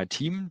working with my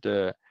team,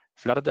 the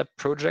UrbanTEP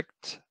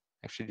project.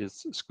 Actually,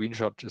 this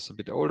screenshot is a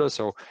bit older.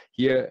 So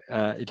here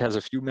it has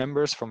a few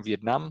members from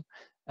Vietnam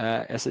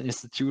as an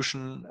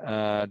institution,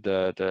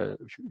 the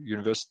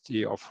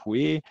University of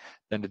Hue,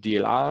 then the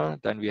DLR,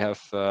 then we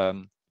have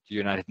the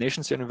United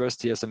Nations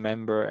University as a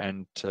member,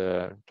 and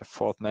the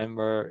fourth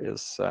member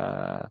is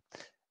the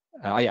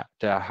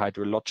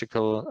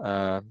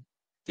hydrological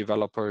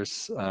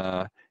developers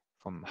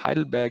from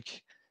Heidelberg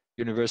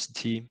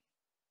University.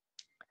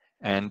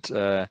 And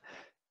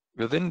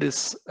within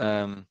this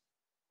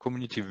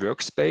community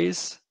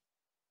workspace,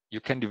 you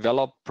can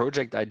develop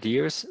project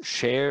ideas,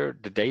 share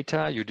the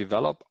data you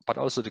develop, but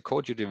also the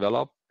code you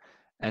develop,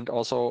 and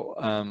also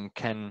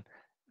can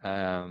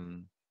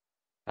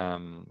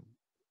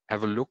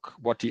have a look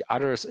what the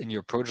others in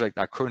your project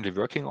are currently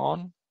working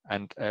on,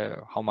 and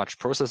how much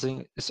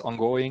processing is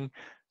ongoing.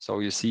 So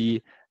you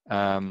see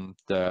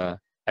the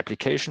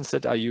applications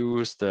that are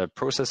used, the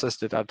processes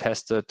that are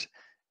tested,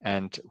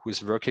 and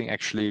who's working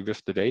actually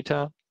with the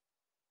data.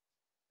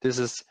 This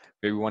is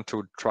where we want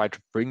to try to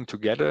bring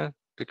together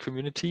the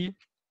community.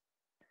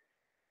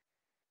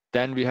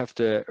 Then we have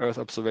the Earth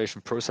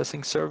observation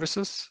processing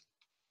services.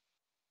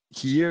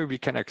 Here we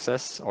can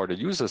access, or the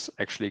users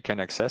actually can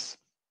access,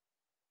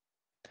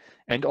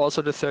 and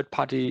also the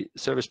third-party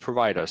service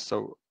providers.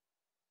 So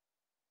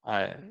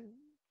I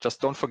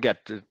just don't forget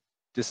that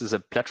this is a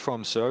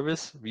platform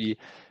service. We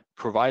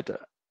provide a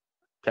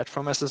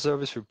platform as a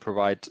service, we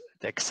provide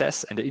the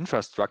access and the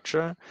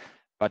infrastructure,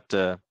 but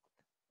the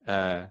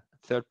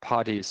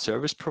third-party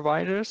service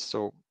providers,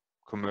 so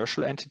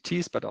commercial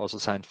entities, but also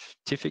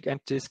scientific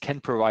entities, can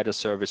provide a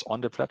service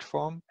on the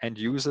platform, and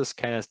users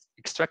can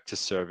extract this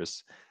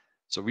service.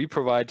 So we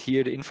provide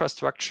here the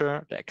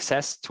infrastructure, the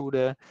access to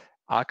the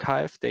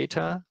archive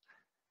data,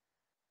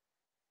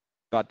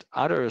 but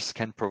others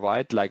can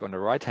provide, like on the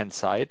right-hand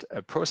side,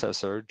 a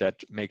processor that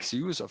makes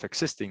use of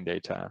existing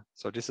data.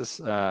 So this is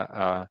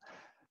a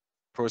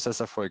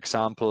processor, for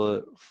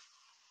example,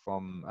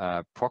 from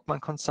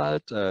Brockman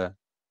Consult, a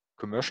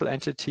commercial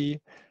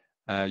entity,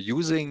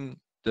 using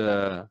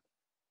the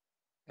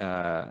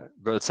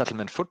World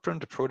Settlement Footprint,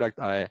 the product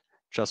I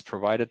just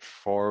provided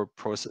for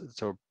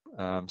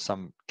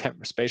some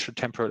spatial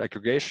temporal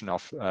aggregation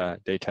of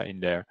data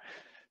in there.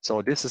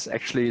 So this is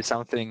actually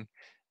something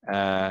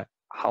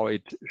how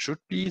it should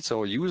be.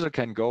 So a user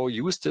can go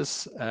use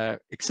this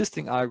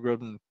existing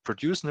algorithm,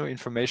 produce new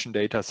information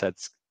data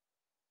sets,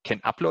 can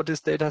upload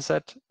this data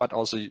set, but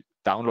also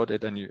download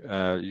it and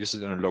use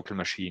it on a local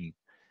machine.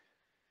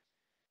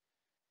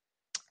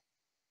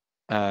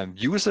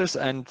 Users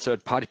and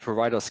third-party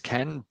providers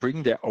can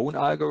bring their own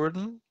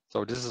algorithm.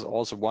 So this is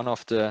also one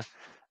of the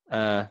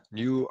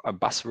new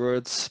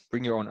buzzwords,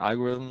 bring your own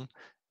algorithm,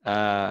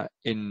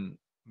 in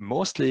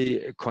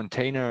mostly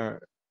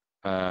container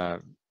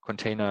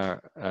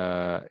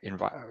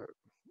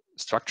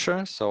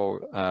structure.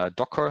 So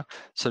Docker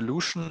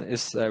solution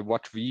is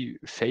what we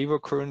favor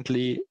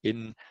currently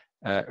in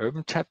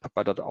UrbanTEP,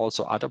 but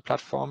also other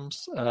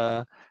platforms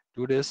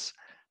do this,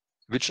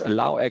 which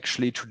allow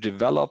actually to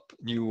develop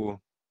new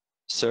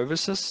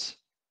services,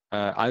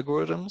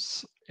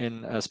 algorithms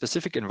in a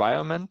specific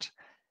environment,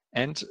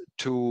 and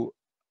to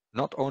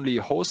not only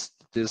host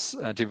this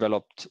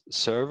developed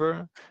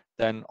server,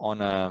 then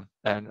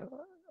and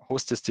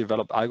host this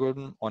developed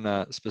algorithm on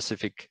a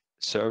specific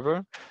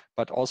server,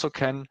 but also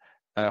can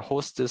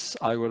host this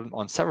algorithm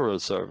on several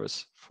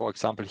servers. For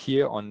example,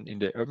 here in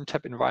the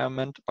UrbanTEP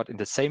environment, but in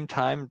the same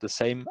time, the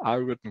same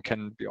algorithm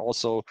can be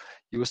also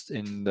used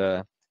in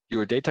the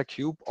your data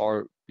cube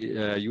or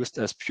used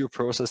as pure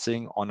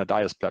processing on a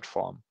DIAS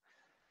platform.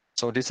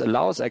 So this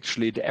allows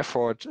actually the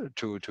effort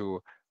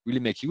to really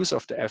make use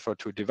of the effort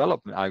to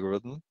develop an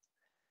algorithm,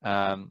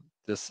 and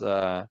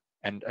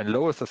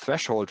lowers the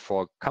threshold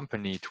for a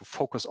company to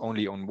focus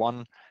only on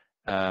one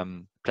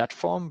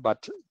platform,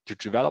 but to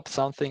develop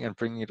something and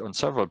bring it on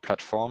several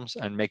platforms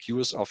and make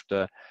use of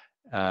the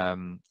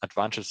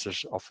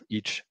advantages of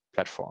each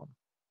platform.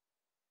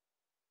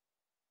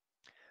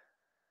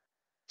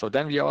 So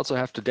then we also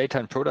have the data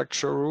and product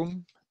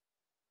showroom,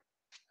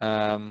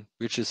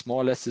 which is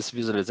more or less this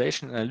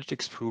visualization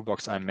analytics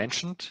toolbox I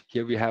mentioned.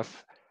 Here we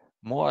have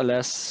more or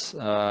less,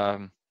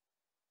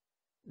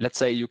 let's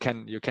say you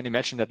can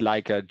imagine that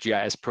like a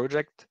GIS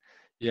project.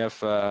 You have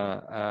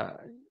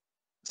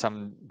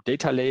some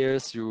data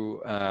layers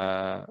you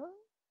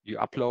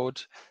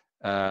upload.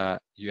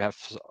 You have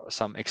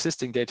some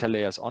existing data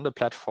layers on the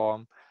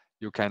platform.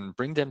 You can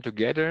bring them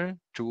together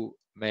to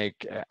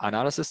make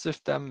analysis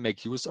with them,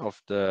 make use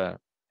of the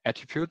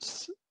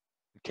attributes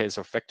in case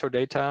of vector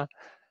data,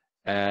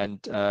 and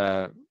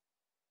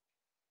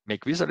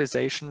make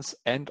visualizations,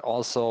 and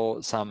also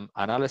some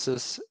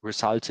analysis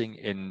resulting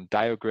in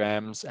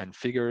diagrams and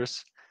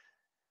figures.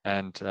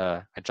 And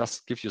I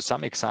just give you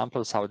some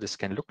examples how this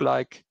can look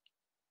like.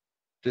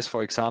 This,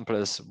 for example,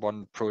 is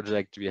one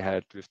project we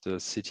had with the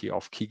city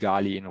of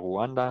Kigali in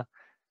Rwanda,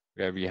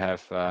 where we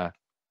have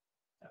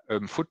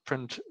urban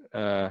footprint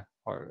or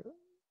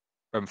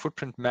urban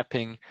footprint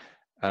mapping.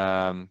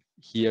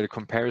 Here, the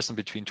comparison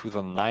between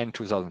 2009 and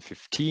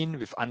 2015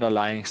 with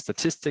underlying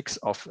statistics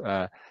of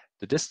the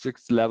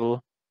district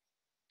level.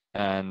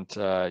 And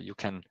you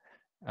can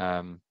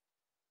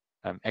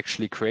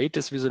actually create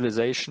this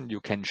visualization. You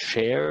can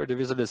share the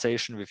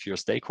visualization with your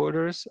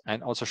stakeholders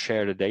and also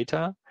share the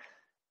data.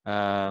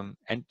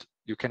 And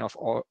you can, of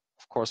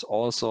course,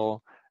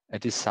 also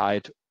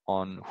decide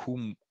on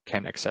whom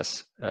can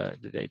access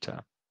the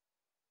data.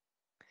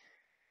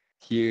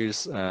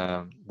 Here's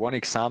one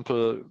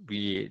example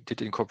we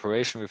did in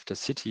cooperation with the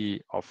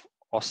city of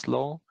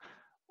Oslo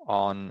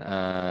on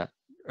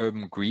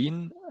urban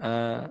green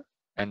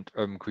and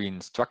urban green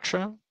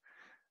structure.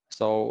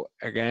 So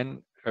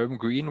again, urban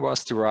green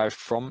was derived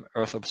from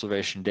Earth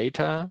observation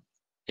data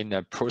in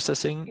a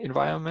processing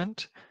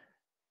environment.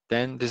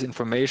 Then this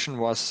information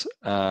was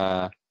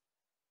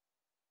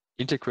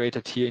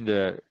integrated here in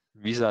the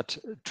VISAT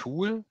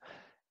tool,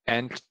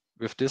 and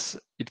with this,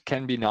 it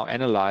can be now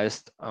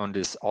analyzed on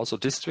this also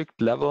district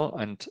level,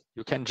 and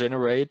you can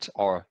generate,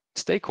 or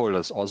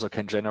stakeholders also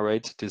can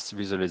generate this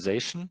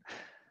visualization.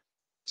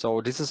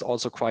 So this is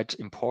also quite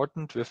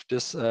important with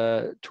this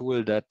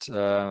tool,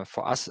 that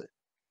for us,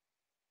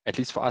 at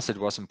least for us, it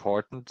was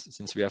important,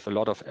 since we have a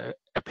lot of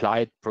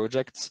applied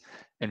projects,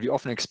 and we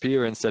often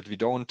experience that we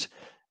don't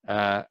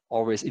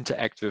always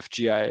interact with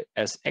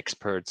GIS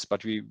experts,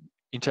 but we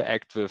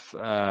interact with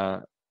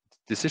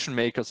decision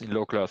makers in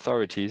local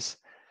authorities,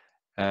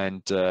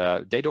 and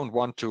they don't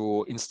want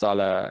to install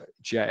a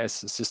GIS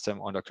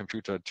system on a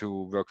computer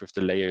to work with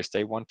the layers.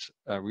 They want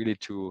really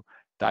to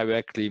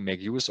directly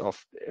make use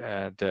of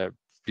the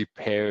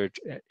prepared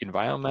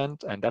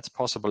environment, and that's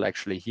possible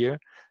actually here,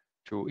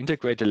 to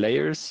integrate the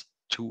layers,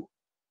 to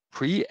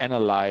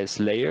pre-analyze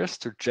layers,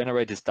 to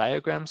generate these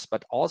diagrams,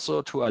 but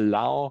also to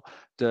allow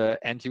the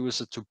end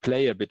user to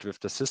play a bit with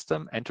the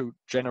system and to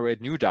generate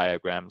new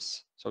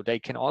diagrams. So they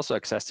can also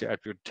access the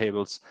attribute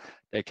tables,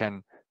 they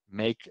can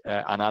make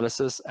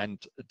analysis,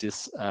 and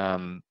these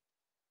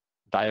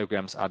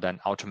diagrams are then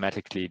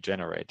automatically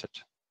generated.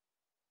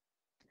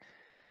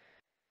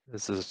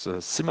 This is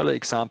a similar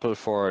example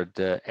for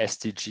the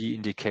SDG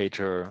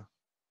indicator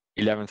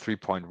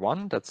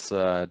 11.3.1. That's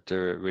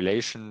the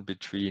relation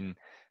between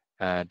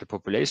the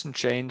population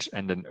change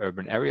and an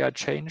urban area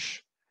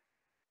change.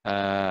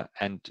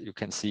 And you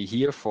can see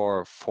here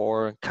for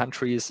 4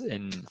 countries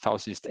in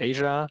Southeast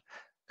Asia,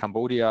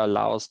 Cambodia,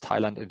 Laos,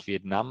 Thailand, and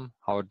Vietnam,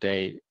 how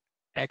they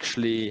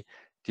actually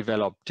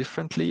develop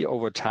differently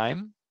over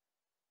time.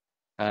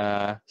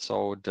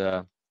 So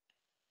the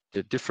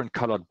different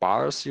colored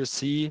bars you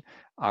see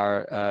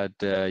are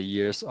the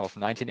years of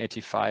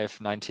 1985,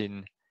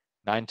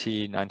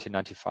 1990,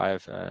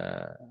 1995,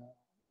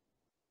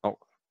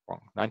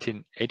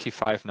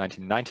 1985,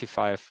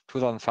 1995,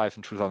 2005,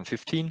 and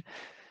 2015.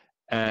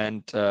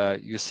 And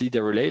you see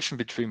the relation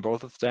between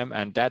both of them,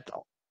 and that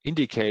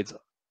indicates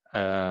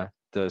the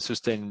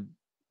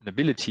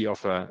sustainability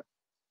of a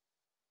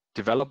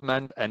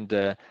development and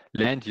the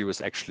land use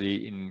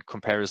actually in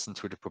comparison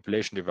to the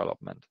population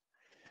development.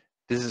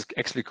 This is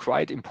actually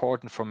quite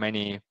important for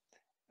many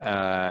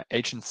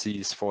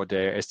agencies for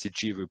their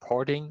SDG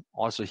reporting.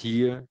 Also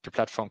here, the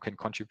platform can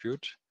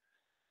contribute.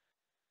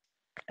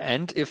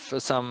 And if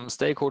some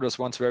stakeholders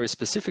want very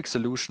specific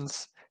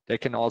solutions, they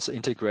can also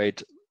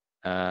integrate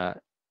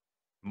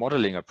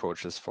modeling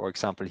approaches. For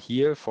example,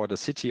 here for the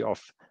city of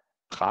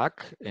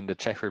Prague in the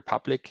Czech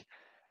Republic,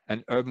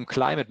 an urban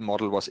climate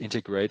model was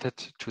integrated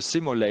to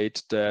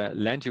simulate the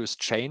land use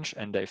change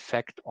and the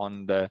effect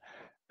on the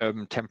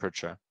urban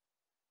temperature.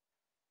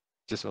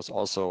 This was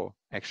also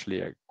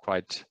actually a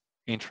quite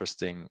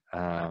interesting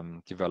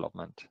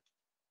development.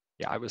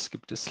 Yeah, I will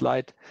skip this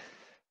slide.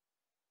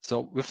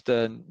 So with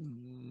the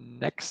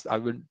next, I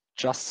will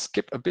just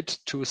skip a bit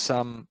to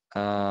some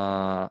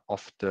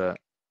of the,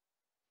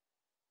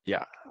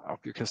 yeah,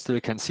 you can still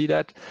see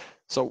that.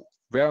 So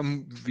where are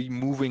we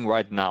moving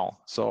right now?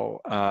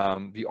 So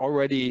we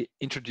already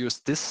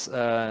introduced this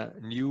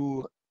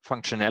new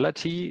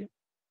functionality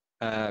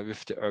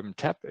with the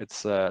UrbanTEP.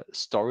 It's a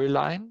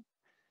storyline.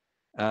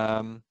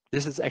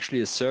 This is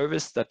actually a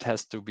service that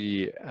has to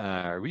be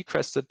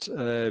requested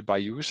by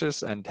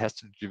users and has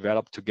to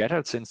develop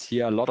together, since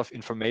here a lot of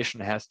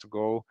information has to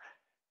go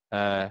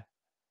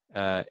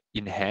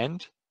in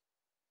hand.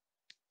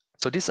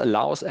 So this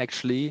allows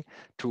actually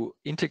to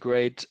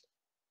integrate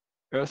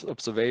Earth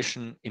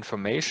observation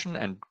information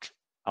and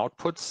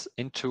outputs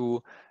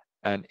into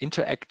an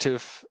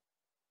interactive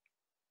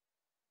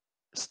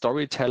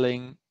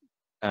storytelling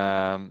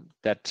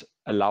that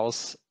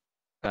allows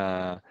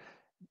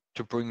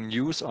to bring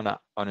news on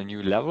a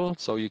new level.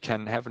 So you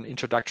can have an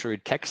introductory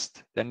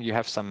text, then you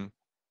have some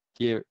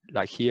here,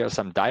 like here,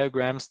 some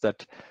diagrams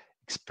that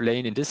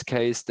explain, in this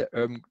case, the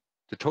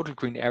total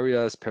green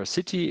areas per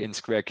city in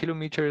square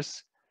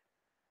kilometers,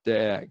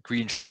 the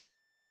green.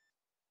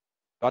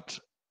 But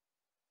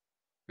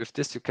with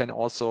this, you can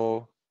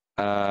also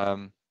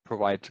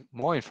provide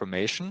more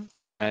information,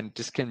 and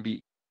this can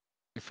be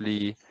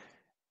easily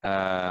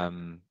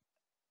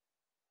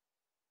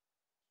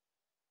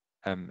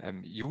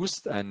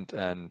used, and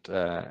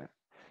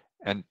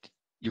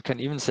you can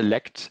even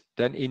select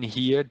then in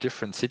here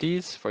different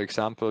cities. For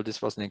example,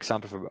 this was an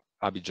example for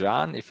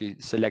Abidjan. If you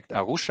select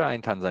Arusha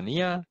in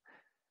Tanzania,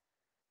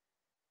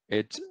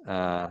 it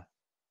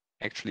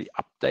actually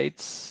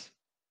updates,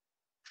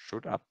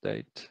 should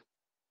update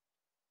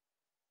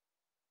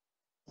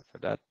for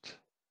that.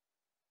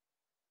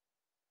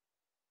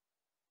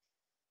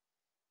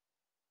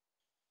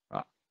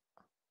 The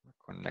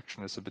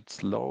connection is a bit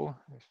slow.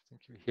 I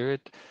think you hear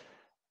it.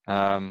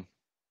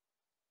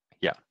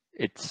 Yeah,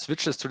 it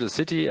switches to the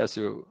city, as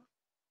you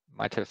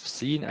might have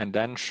seen, and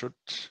then should,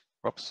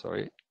 oops,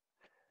 sorry.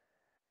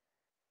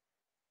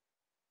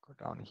 Go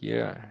down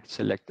here,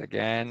 select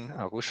again,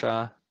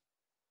 Arusha.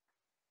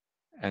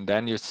 And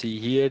then you see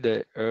here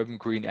the urban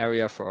green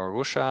area for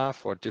Arusha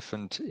for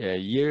different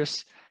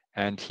years.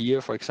 And here,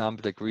 for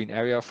example, the green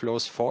area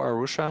flows for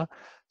Arusha.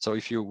 So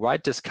if you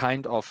write this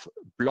kind of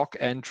block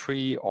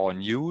entry or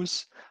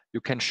news,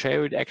 you can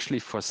share it actually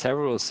for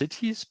several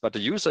cities, but the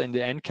user in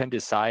the end can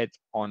decide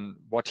on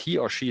what he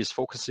or she is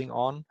focusing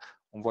on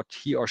what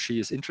he or she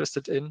is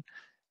interested in.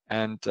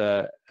 And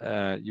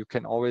you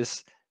can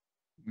always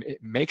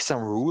make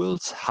some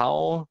rules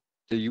how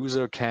the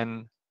user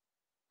can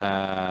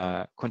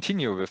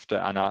continue with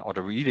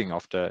the reading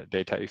of the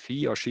data. If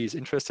he or she is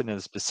interested in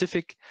a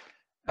specific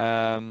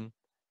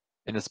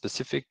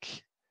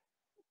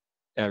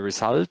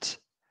result,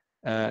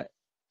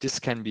 this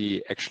can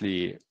be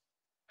actually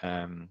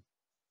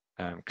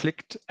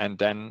clicked, and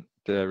then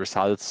the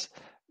results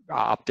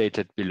are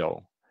updated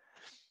below.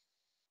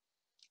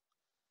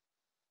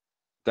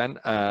 Then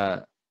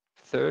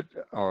third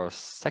or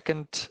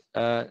second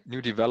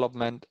new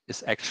development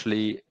is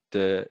actually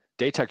the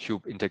data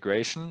cube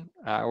integration.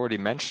 I already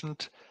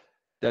mentioned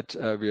that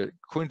we're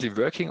currently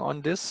working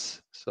on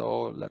this.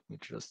 So let me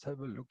just have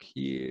a look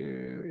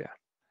here. Yeah.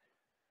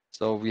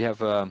 So we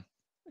have a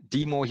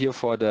demo here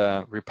for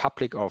the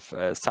Republic of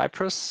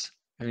Cyprus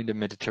in the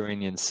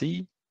Mediterranean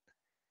Sea.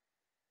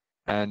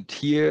 And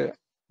here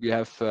we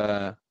have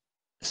a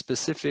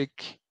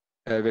specific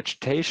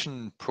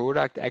vegetation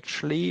product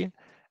actually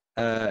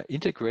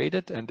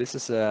integrated, and this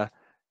is a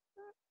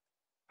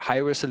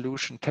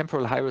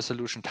temporal high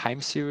resolution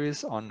time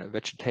series on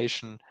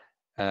vegetation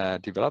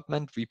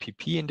development,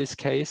 VPP in this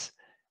case.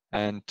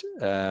 And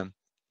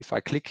if I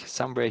click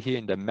somewhere here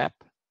in the map,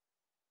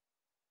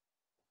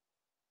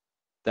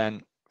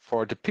 then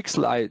for the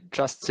pixel I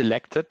just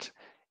selected,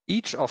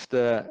 each of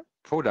the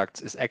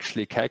products is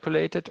actually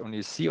calculated, and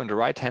you see on the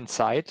right hand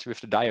side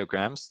with the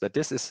diagrams that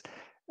this is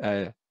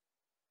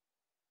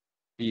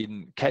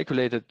being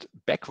calculated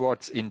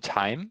backwards in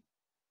time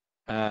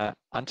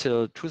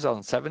until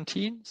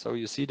 2017. So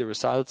you see the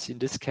results in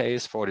this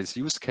case for this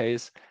use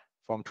case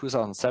from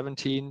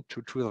 2017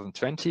 to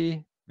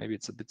 2020. Maybe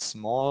it's a bit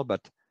small,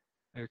 but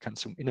you can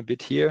zoom in a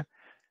bit here.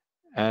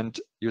 And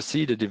you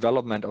see the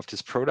development of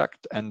this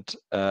product, and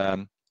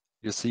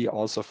you see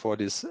also for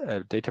this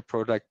data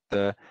product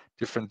the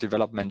different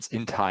developments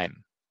in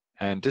time.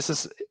 And this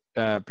is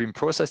being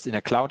processed in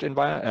a cloud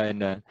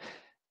environment, in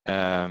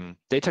a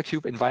data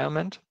cube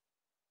environment.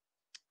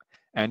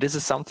 And this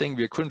is something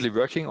we're currently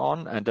working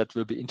on, and that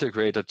will be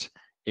integrated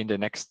in the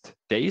next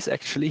days,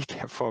 actually.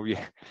 Therefore, we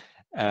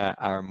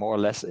are more or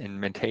less in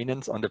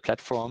maintenance on the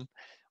platform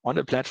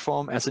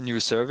as a new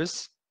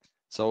service.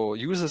 So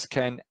users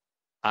can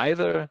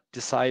either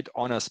decide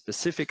on a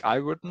specific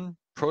algorithm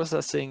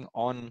processing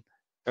on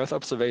Earth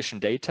observation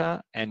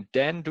data and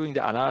then doing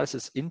the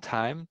analysis in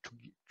time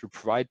to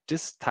provide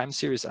this time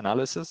series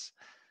analysis,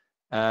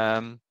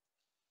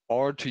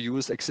 or to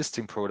use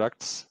existing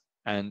products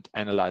and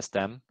analyze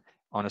them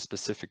on a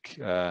specific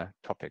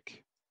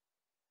topic.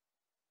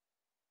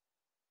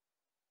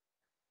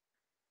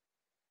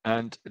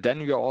 And then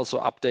we are also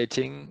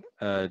updating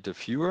the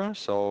viewer.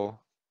 So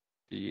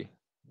we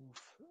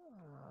move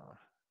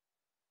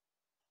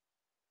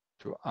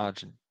to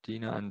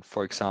Argentina and,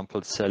 for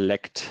example,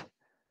 select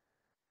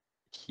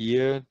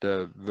here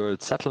the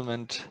world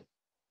settlement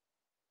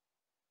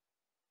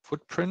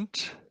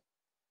footprint.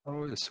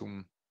 Oh,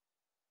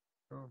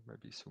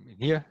 maybe zoom in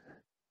here.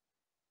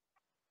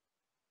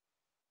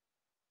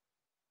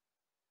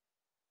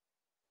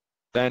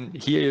 Then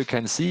here you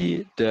can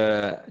see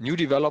the new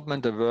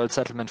development, the World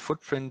Settlement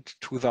Footprint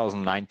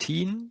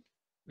 2019,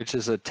 which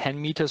is a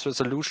 10 meters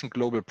resolution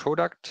global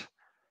product.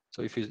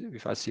 So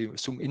if I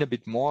zoom in a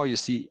bit more, you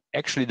see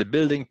actually the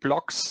building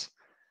blocks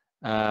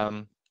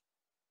and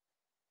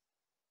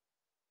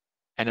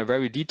a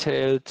very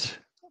detailed,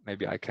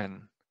 maybe I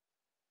can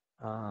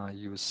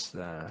use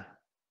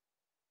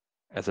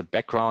as a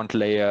background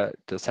layer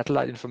the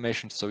satellite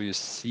information. So you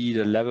see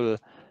the level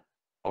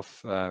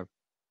of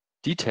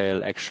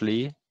detail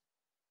actually.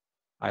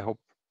 I hope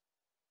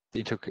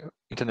the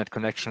internet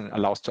connection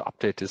allows to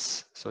update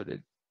this so that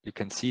you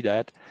can see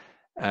that.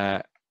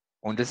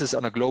 And this is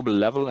on a global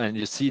level, and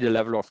you see the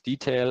level of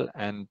detail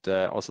and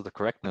also the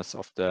correctness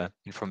of the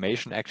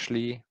information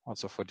actually,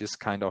 also for this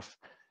kind of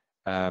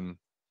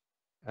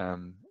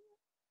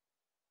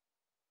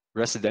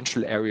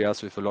residential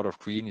areas with a lot of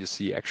green, you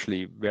see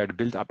actually where the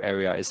build-up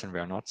area is and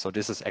where not. So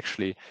this is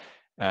actually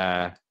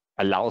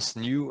allows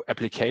new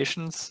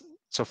applications.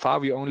 So far,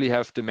 we only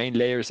have the main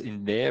layers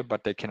in there,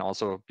 but they can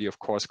also be, of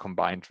course,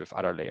 combined with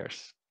other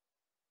layers.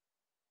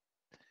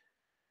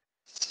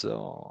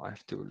 So I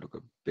have to look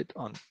a bit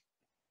on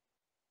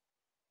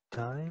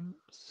time.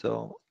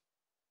 So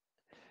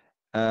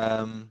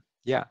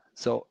yeah,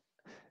 so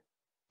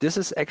this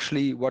is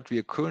actually what we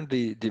are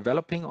currently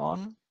developing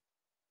on.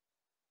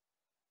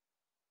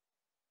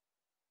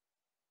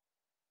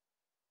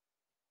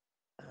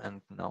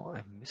 And now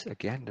I miss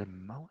again the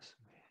mouse.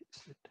 Where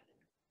is it?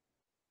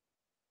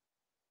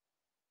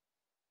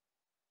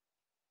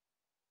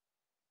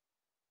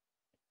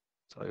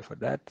 Sorry for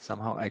that.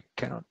 Somehow I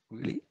cannot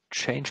really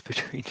change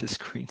between the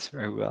screens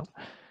very well.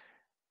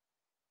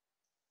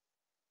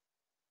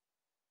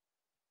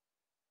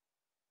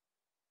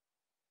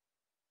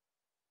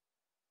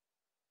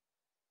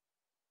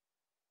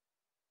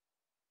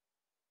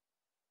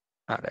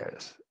 Ah, there it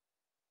is.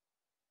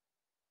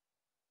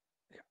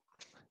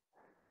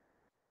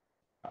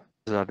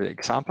 These are the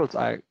examples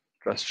I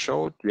just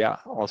showed. Yeah,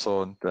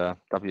 also the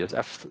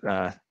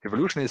WSF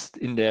evolution is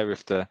in there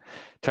with the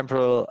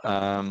temporal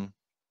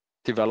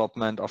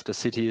development of the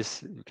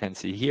cities. You can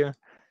see here.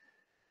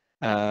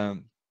 Yeah,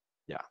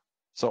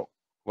 so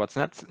what's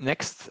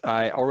next?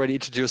 I already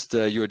introduced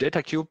the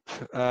UrDataCube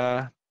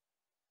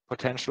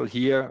potential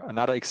here.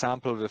 Another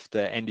example with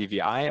the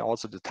NDVI,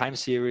 also the time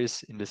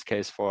series, in this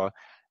case for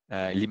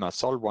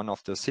Limassol, one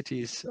of the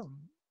cities,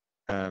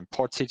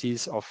 port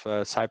cities of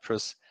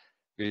Cyprus.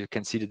 You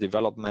can see the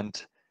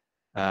development.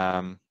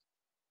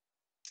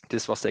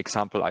 This was the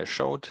example I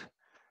showed.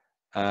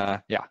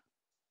 Yeah,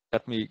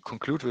 let me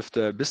conclude with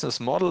the business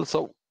model.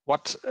 So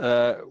what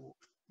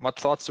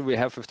thoughts do we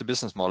have with the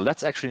business model?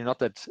 That's actually not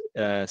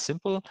that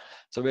simple.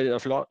 So we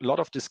have a lot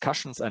of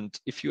discussions, and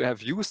if you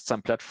have used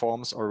some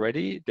platforms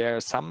already, there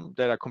are some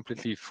that are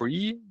completely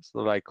free, so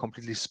like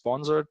completely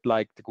sponsored,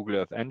 like the Google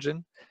Earth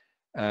Engine.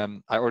 I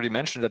already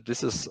mentioned that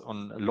this is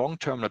on long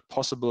term not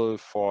possible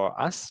for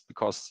us,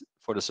 because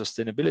for the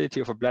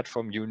sustainability of a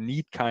platform, you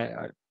need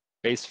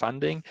base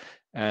funding,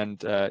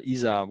 and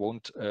ESA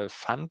won't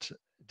fund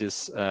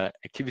these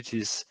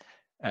activities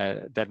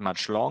that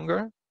much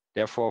longer.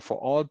 Therefore, for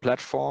all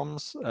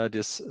platforms,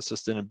 this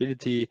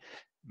sustainability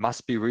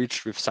must be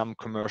reached with some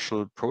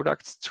commercial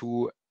products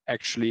to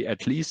actually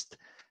at least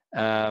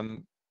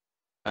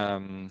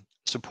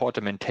support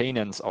the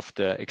maintenance of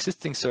the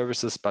existing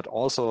services, but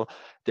also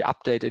the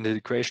update and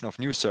integration of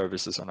new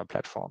services on a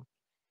platform.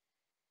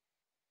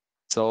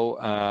 So,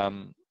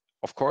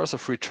 of course, a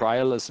free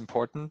trial is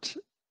important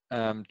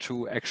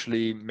to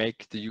actually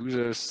make the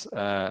users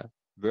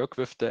work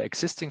with the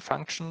existing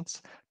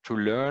functions, to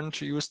learn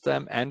to use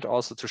them, and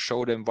also to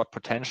show them what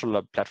potential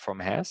a platform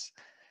has.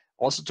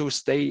 Also to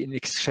stay in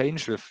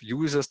exchange with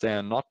users. They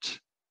are not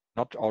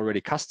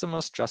already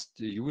customers, just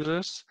the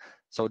users.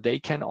 So they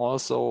can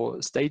also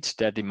state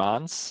their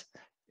demands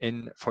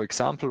in, for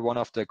example, one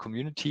of the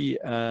community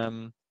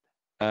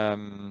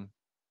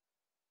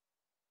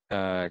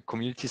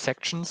community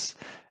sections.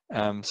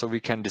 So we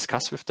can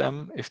discuss with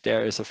them if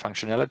there is a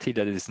functionality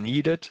that is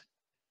needed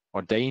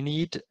or they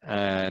need,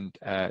 and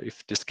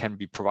if this can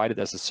be provided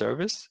as a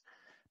service.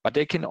 But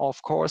they can,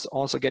 of course,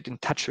 also get in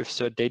touch with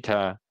their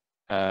data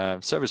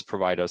service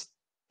providers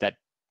that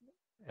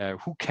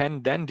who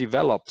can then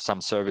develop some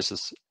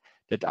services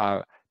that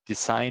are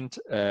designed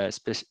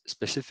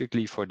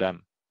specifically for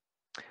them.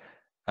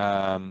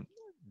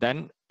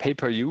 Then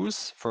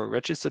pay-per-use for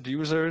registered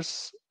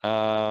users.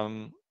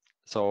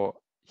 So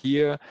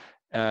here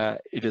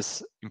it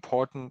is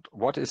important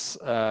what is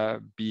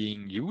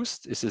being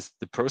used. Is it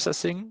the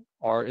processing,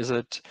 or is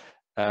it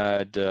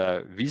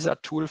the visa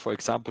tool, for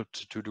example,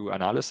 to do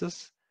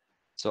analysis?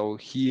 So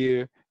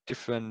here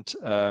different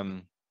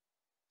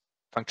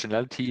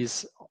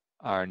functionalities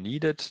are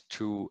needed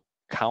to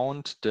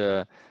count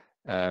the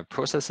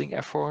processing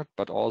effort,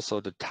 but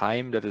also the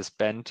time that is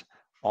spent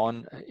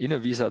on in a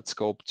visa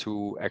scope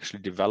to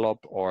actually develop,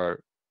 or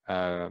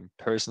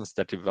persons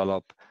that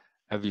develop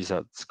a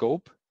visa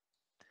scope.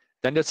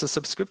 Then there's a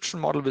subscription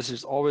model, which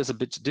is always a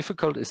bit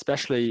difficult,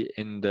 especially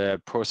in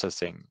the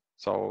processing.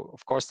 So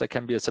of course there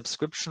can be a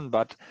subscription,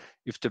 but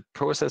if the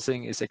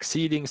processing is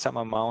exceeding some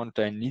amount,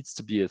 there needs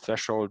to be a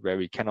threshold where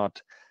we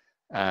cannot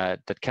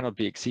that cannot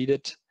be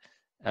exceeded.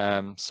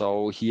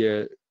 So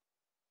here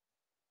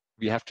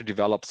we have to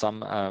develop some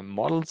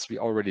models. We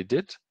already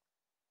did.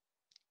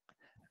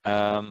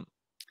 Felix?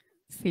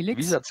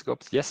 Visa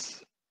scopes,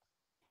 yes.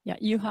 Yeah,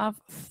 you have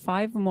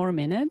 5 more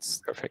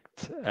minutes.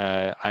 Perfect.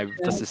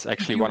 This is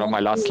actually one of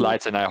my last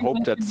slides, and I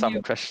hope that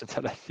some questions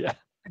are left. Yeah.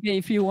 Okay,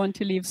 if you want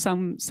to leave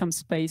some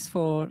space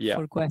for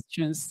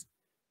questions.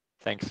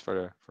 Thanks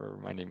for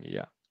reminding me.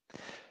 Yeah.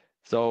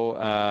 So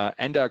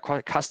and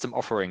custom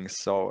offerings.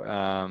 So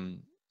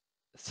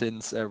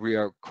since we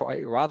are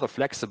quite rather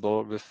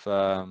flexible with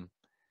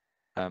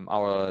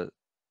our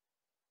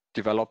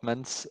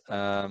developments,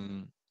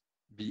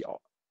 we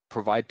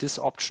provide this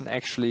option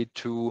actually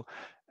to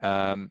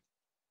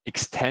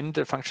extend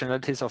the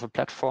functionalities of a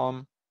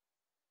platform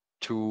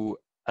to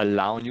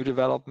allow new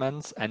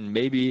developments, and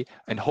maybe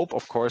and hope,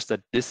 of course, that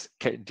these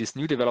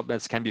new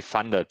developments can be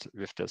funded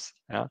with this.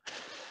 Yeah,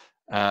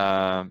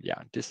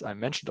 this I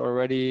mentioned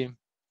already.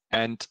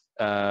 And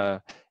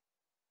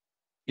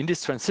in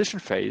this transition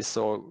phase,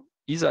 so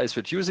ESA is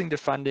reducing the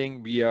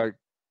funding. We are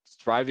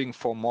striving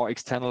for more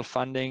external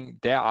funding.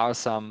 There are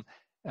some.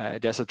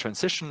 There's a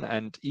transition,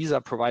 and ESA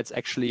provides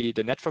actually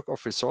the network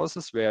of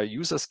resources where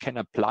users can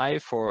apply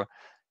for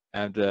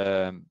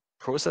the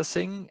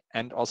processing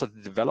and also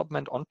the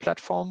development on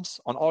platforms,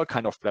 on all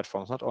kind of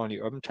platforms, not only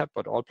UrbanTEP,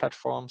 but all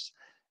platforms.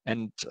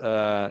 And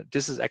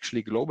this is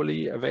actually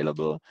globally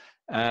available.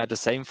 The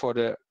same for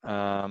the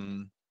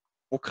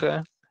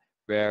OCRE,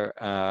 where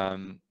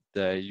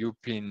the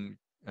European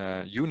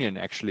Union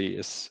actually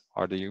is,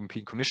 or the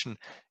European Commission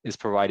is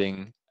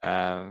providing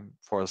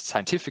for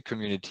scientific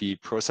community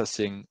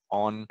processing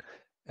on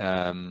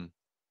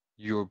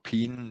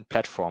European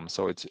platforms.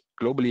 So it's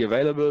globally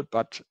available,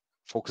 but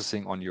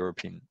focusing on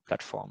European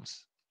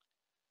platforms.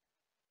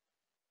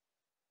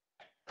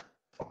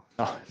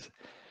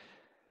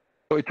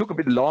 So it took a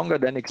bit longer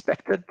than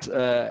expected.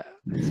 So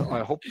I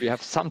hope we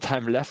have some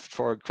time left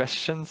for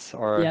questions.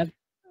 Or yeah,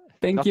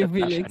 thank you,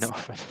 Felix. I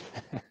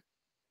know.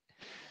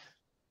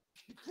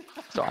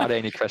 So are there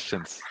any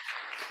questions?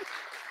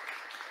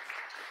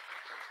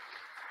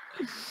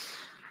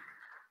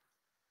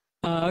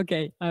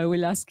 Okay, I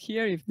will ask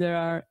here if there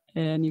are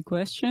any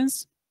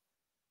questions.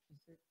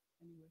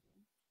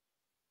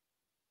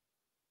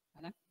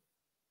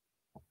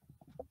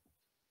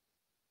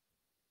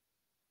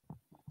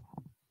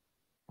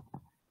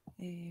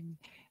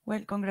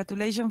 Well,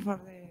 congratulations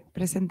for the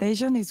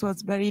presentation. It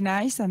was very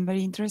nice and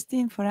very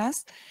interesting for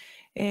us.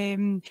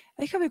 I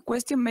have a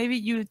question. Maybe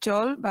you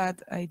told, but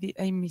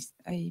I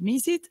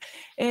miss it.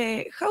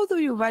 How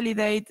do you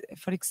validate,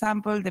 for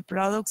example, the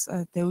products,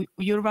 the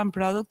urban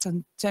products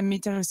on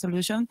 10-meter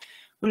resolution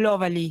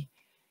globally?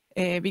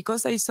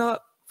 Because I saw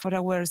for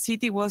our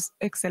city was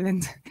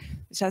excellent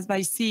just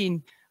by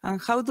seeing.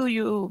 And how do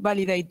you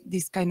validate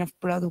this kind of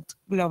product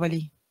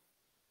globally?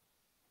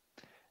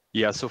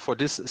 Yeah, so for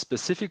this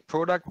specific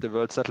product, the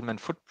World Settlement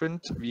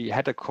Footprint, we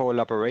had a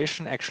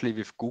collaboration actually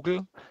with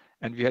Google,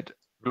 and we had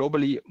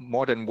globally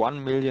more than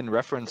 1 million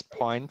reference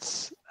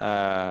points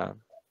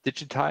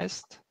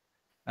digitized.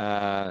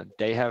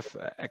 They have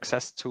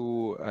access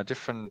to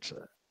different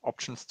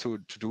options to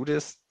do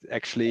this.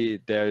 Actually,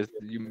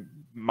 you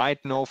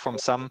might know from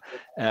some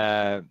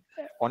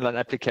online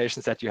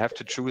applications that you have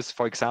to choose,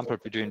 for example,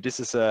 between this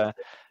is a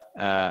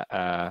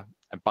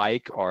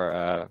bike or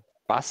a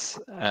bus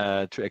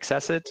to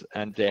access it,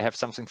 and they have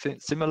something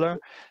similar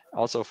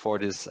also for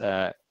this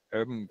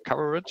urban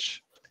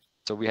coverage.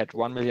 So we had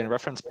 1 million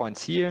reference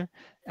points here,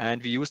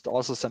 and we used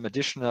also some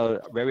additional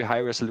very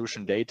high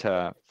resolution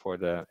data for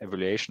the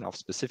evaluation of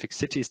specific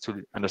cities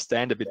to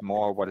understand a bit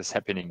more what is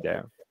happening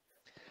there.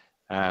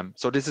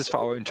 So this is for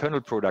our internal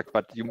product,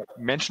 but you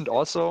mentioned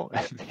also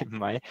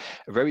a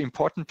very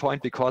important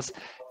point, because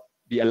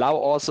we allow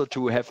also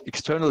to have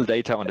external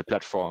data on the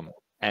platform.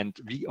 And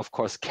we, of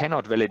course,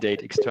 cannot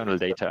validate external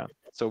data.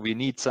 So we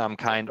need some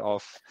kind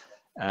of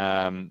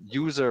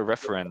user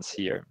reference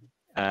here.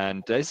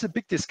 And there's a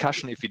big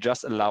discussion if we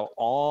just allow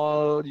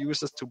all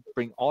users to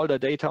bring all the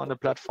data on the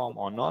platform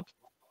or not.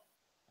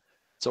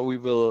 So we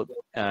will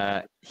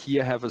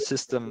here have a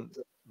system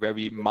where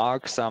we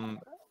mark some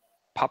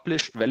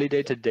published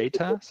validated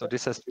data. So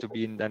this has to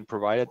be then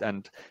provided,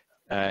 and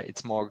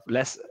it's more or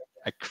less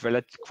a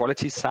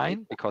quality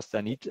sign, because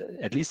they need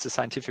at least a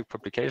scientific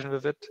publication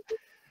with it,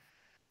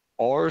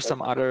 or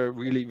some other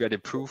really where they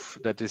prove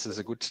that this is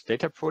a good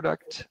data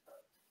product.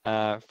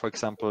 For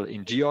example,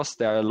 in GEOS,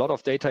 there are a lot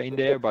of data in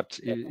there, but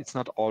it's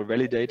not all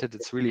validated.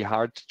 It's really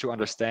hard to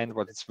understand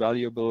what is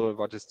valuable,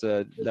 what is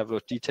the level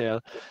of detail.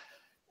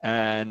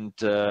 And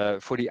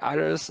for the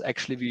others,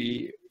 actually,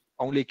 we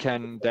only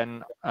can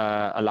then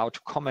allow to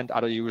comment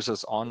other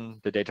users on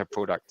the data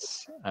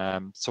products.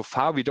 So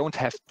far, we don't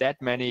have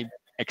that many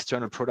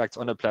external products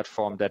on the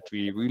platform that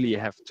we really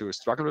have to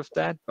struggle with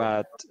that,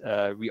 but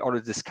we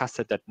already discussed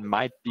that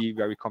might be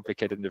very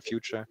complicated in the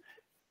future.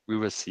 We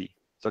will see.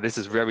 So this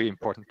is a very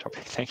important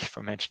topic. Thank you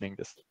for mentioning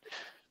this.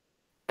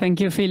 Thank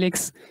you,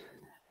 Felix.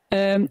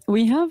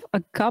 We have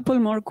a couple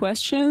more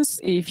questions.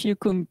 If you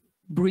could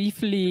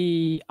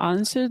briefly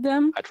answer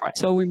them. I try.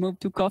 So we move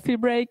to coffee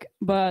break,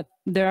 but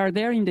they are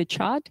there in the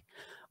chat.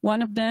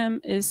 One of them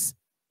is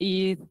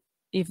if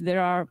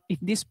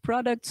these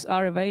products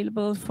are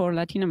available for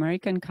Latin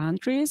American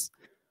countries,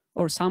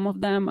 or some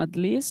of them at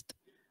least.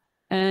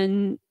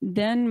 And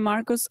then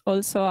Marcos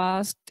also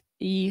asked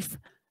if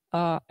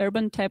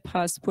UrbanTEP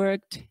has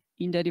worked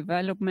in the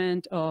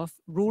development of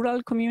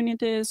rural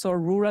communities or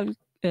rural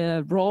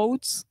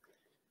roads,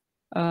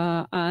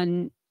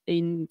 and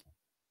in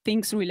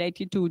things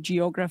related to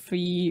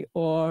geography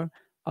or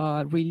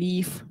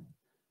relief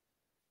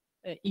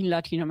in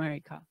Latin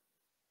America.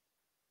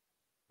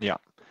 Yeah.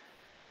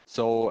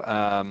 So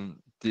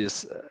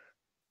these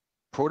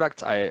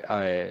products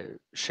I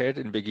shared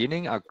in the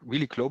beginning are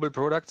really global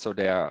products. So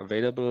they are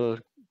available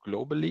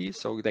globally.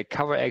 So they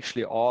cover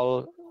actually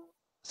all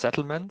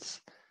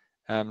settlements.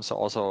 So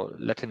also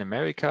Latin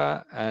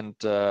America and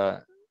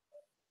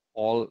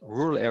all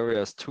rural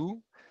areas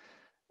too.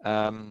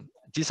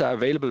 These are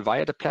available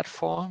via the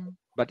platform.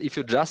 But if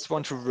you just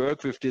want to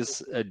work with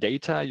this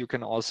data, you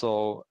can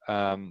also,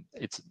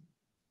 it's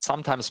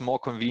sometimes more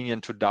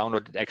convenient to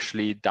download it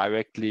actually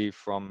directly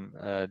from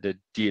the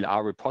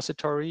DLR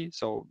repository.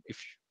 So if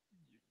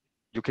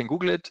you can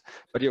Google it,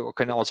 but you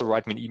can also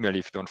write me an email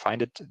if you don't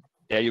find it.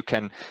 There you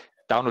can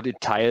download it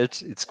tiled.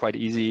 It's quite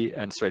easy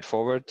and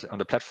straightforward. On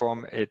the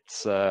platform,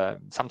 it's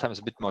sometimes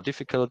a bit more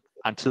difficult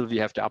until we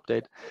have the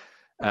update.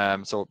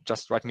 So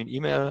just write me an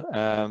email.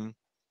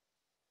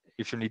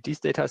 If you need these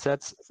data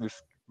sets with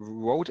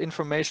road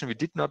information, we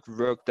did not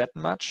work that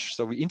much.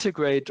 So we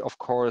integrate, of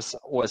course,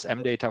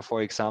 OSM data,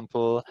 for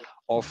example,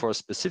 or for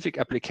specific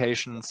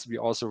applications, we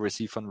also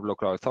receive from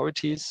local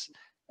authorities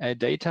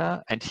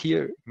data. And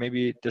here,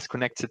 maybe this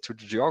connects it to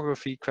the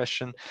geography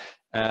question.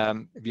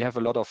 We have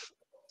a lot of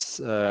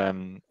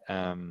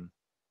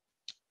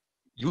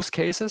use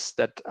cases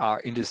that are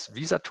in this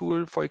visa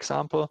tool, for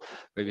example,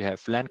 where we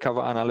have land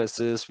cover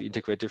analysis, we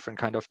integrate different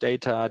kind of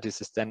data.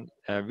 This is then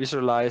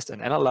visualized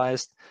and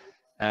analyzed.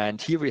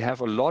 And here we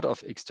have a lot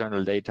of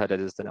external data that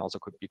is then also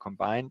could be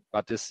combined,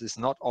 but this is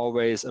not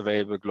always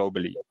available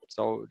globally.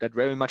 So that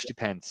very much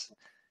depends.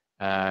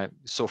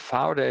 So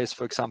far, there is,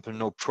 for example,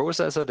 no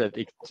processor that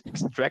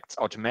extracts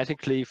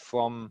automatically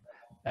from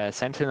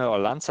Sentinel or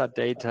Landsat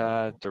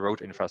data the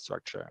road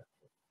infrastructure.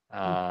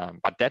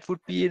 But that would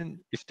be,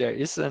 if there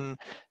is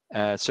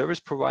a service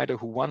provider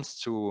who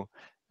wants to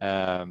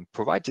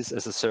provide this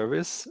as a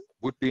service,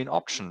 would be an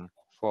option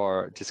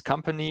for this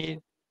company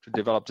to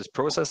develop this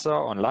processor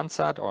on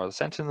Landsat or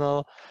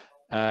Sentinel,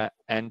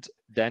 and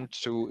then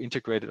to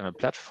integrate it on a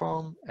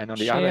platform. And on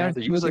the other hand,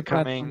 the user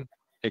coming,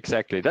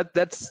 exactly.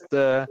 That's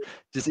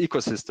this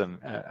ecosystem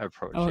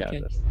approach. Okay.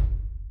 Yeah,